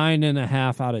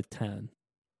 9.5 out of 10.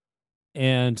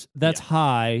 And that's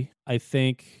high, I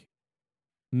think,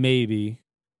 maybe.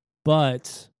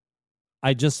 But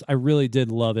I really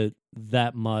did love it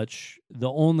that much.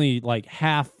 The only like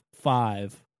half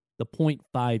 5, the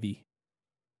 0.5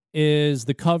 is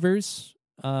the covers.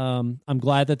 I'm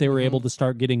glad that they were able to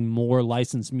start getting more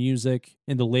licensed music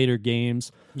in the later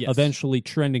games, eventually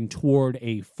trending toward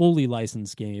a fully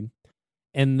licensed game.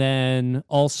 And then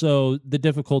also the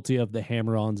difficulty of the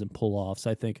hammer-ons and pull-offs,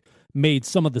 I think, made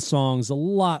some of the songs a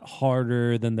lot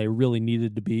harder than they really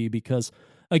needed to be because,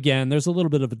 again, there's a little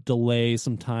bit of a delay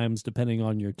sometimes depending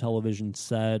on your television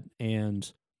set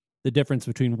and the difference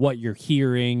between what you're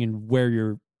hearing and where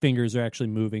your fingers are actually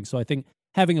moving. So I think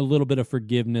having a little bit of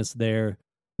forgiveness there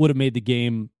would have made the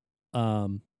game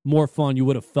more fun. You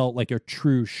would have felt like a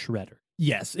true shredder.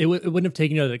 Yes, it wouldn't have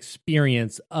taken you the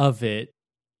experience of it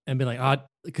and been like,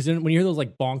 because when you hear those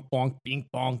like bonk, bonk, bink,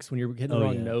 bonks, when you're hitting the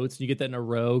wrong notes, and you get that in a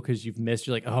row because you've missed,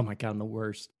 you're like, oh my God, I'm the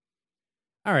worst.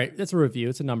 All right, that's a review.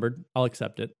 It's a numbered. I'll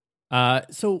accept it.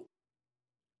 So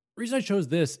the reason I chose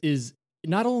this is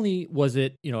not only was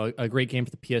it, a great game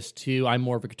for the PS2, I'm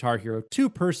more of a Guitar Hero 2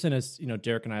 person, as,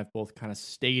 Derek and I have both kind of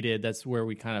stated. That's where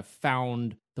we kind of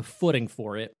found the footing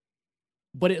for it.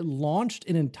 But it launched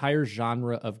an entire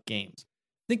genre of games.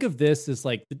 Think of this as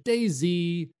like the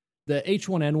DayZ, the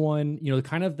H1N1,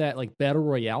 kind of that like battle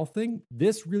royale thing.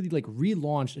 This really like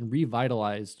relaunched and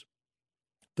revitalized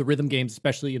the rhythm games,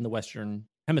 especially in the Western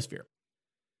Hemisphere.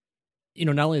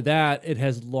 Not only that, it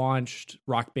has launched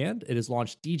Rock Band. It has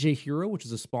launched DJ Hero, which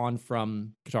is a spawn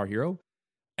from Guitar Hero,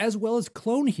 as well as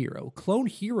Clone Hero. Clone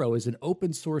Hero is an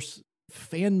open source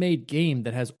fan-made game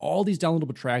that has all these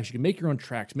downloadable tracks. You can make your own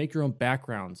tracks, make your own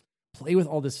backgrounds, play with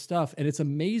all this stuff. And it's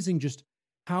amazing just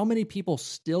how many people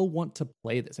still want to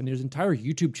play this. And there's entire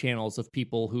YouTube channels of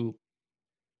people who,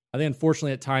 I think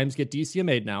unfortunately at times get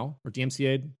DCMA'd now, or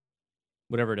DMCA'd,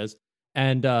 whatever it is.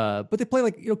 And but they play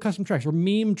like custom tracks or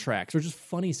meme tracks or just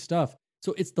funny stuff.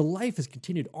 So the life has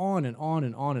continued on and on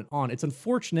and on and on. It's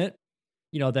unfortunate,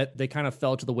 that they kind of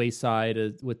fell to the wayside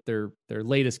with their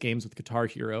latest games with Guitar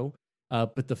Hero.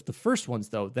 But the first ones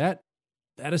though, that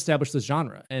established this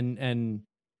genre and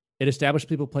it established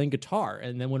people playing guitar.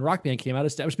 And then when Rock Band came out, it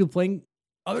established people playing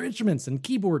other instruments and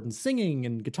keyboard and singing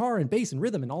and guitar and bass and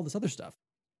rhythm and all this other stuff.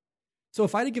 So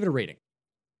if I had to give it a rating,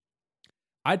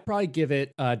 I'd probably give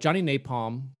it Johnny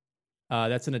Napalm.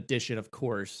 That's an addition, of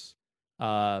course.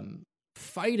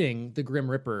 Fighting the Grim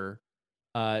Reaper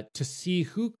to see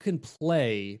who can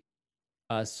play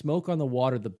Smoke on the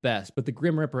Water the best. But the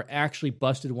Grim Reaper actually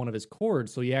busted one of his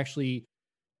chords. So he actually,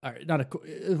 not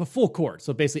a full chord.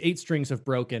 So basically 8 strings have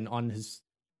broken on his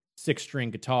 6-string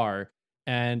guitar.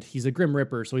 And he's a Grim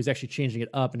Reaper. So he's actually changing it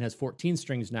up and has 14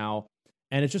 strings now.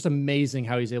 And it's just amazing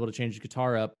how he's able to change his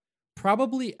guitar up.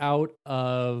 Probably out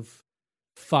of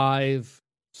 5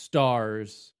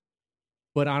 stars,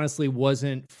 but honestly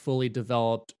wasn't fully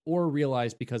developed or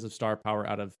realized because of star power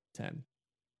out of 10.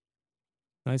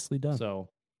 Nicely done. So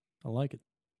I like it.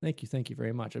 Thank you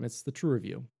very much. I mean, it's the true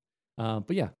review.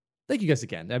 But yeah, thank you guys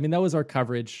again. I mean, that was our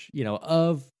coverage,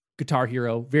 of Guitar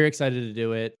Hero. Very excited to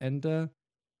do it. And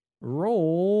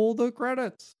roll the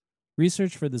credits.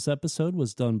 Research for this episode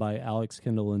was done by Alex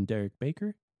Kendall and Derek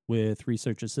Baker, with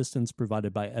research assistance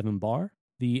provided by Evan Barr.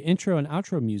 The intro and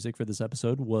outro music for this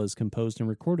episode was composed and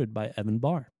recorded by Evan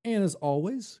Barr. And as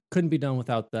always, couldn't be done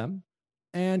without them,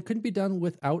 and couldn't be done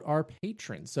without our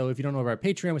patrons. So if you don't know about our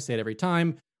Patreon, we say it every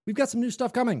time, we've got some new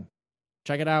stuff coming.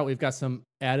 Check it out. We've got some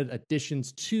added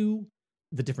additions to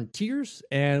the different tiers,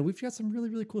 and we've got some really,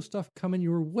 really cool stuff coming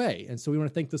your way. And so we want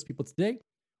to thank those people today.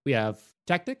 We have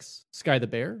Tactics, Sky the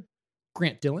Bear,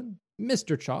 Grant Dillon,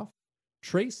 Mr. Choff,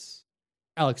 Trace,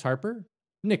 Alex Harper,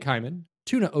 Nick Hyman,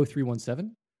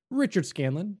 Tuna0317, Richard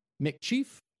Scanlon, Mick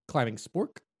Chief, Climbing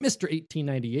Spork, Mr.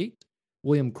 1898,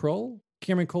 William Kroll,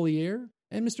 Cameron Collier,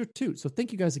 and Mr. Toot. So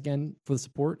thank you guys again for the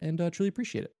support and truly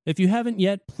appreciate it. If you haven't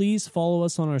yet, please follow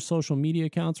us on our social media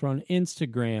accounts. We're on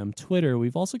Instagram, Twitter.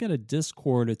 We've also got a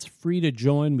Discord. It's free to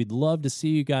join. We'd love to see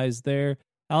you guys there.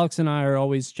 Alex and I are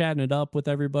always chatting it up with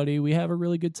everybody. We have a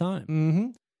really good time. Mm-hmm.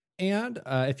 And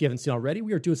if you haven't seen already,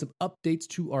 we are doing some updates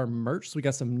to our merch. So we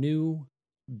got some new,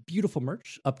 beautiful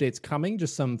merch updates coming.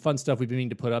 Just some fun stuff we've been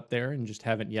meaning to put up there and just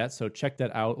haven't yet. So check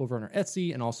that out over on our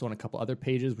Etsy and also on a couple other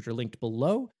pages, which are linked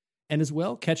below. And as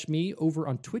well, catch me over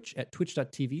on Twitch at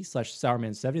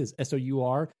twitch.tv/Sourman70. That's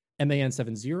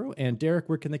SOURMAN70. And Derek,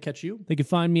 where can they catch you? They can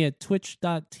find me at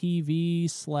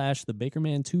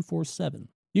twitch.tv/thebakerman247.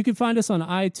 You can find us on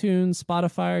iTunes,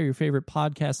 Spotify, or your favorite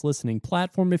podcast listening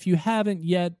platform. If you haven't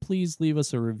yet, please leave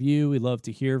us a review. We love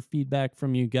to hear feedback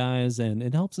from you guys, and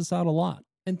it helps us out a lot.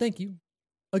 And thank you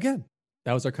again.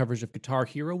 That was our coverage of Guitar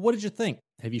Hero. What did you think?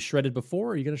 Have you shredded before,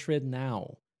 or are you going to shred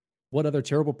now? What other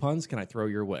terrible puns can I throw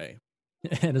your way?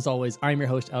 And as always, I'm your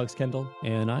host, Alex Kendall.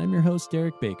 And I'm your host,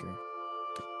 Derek Baker.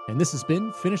 And this has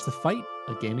been Finish the Fight,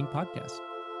 a gaming podcast.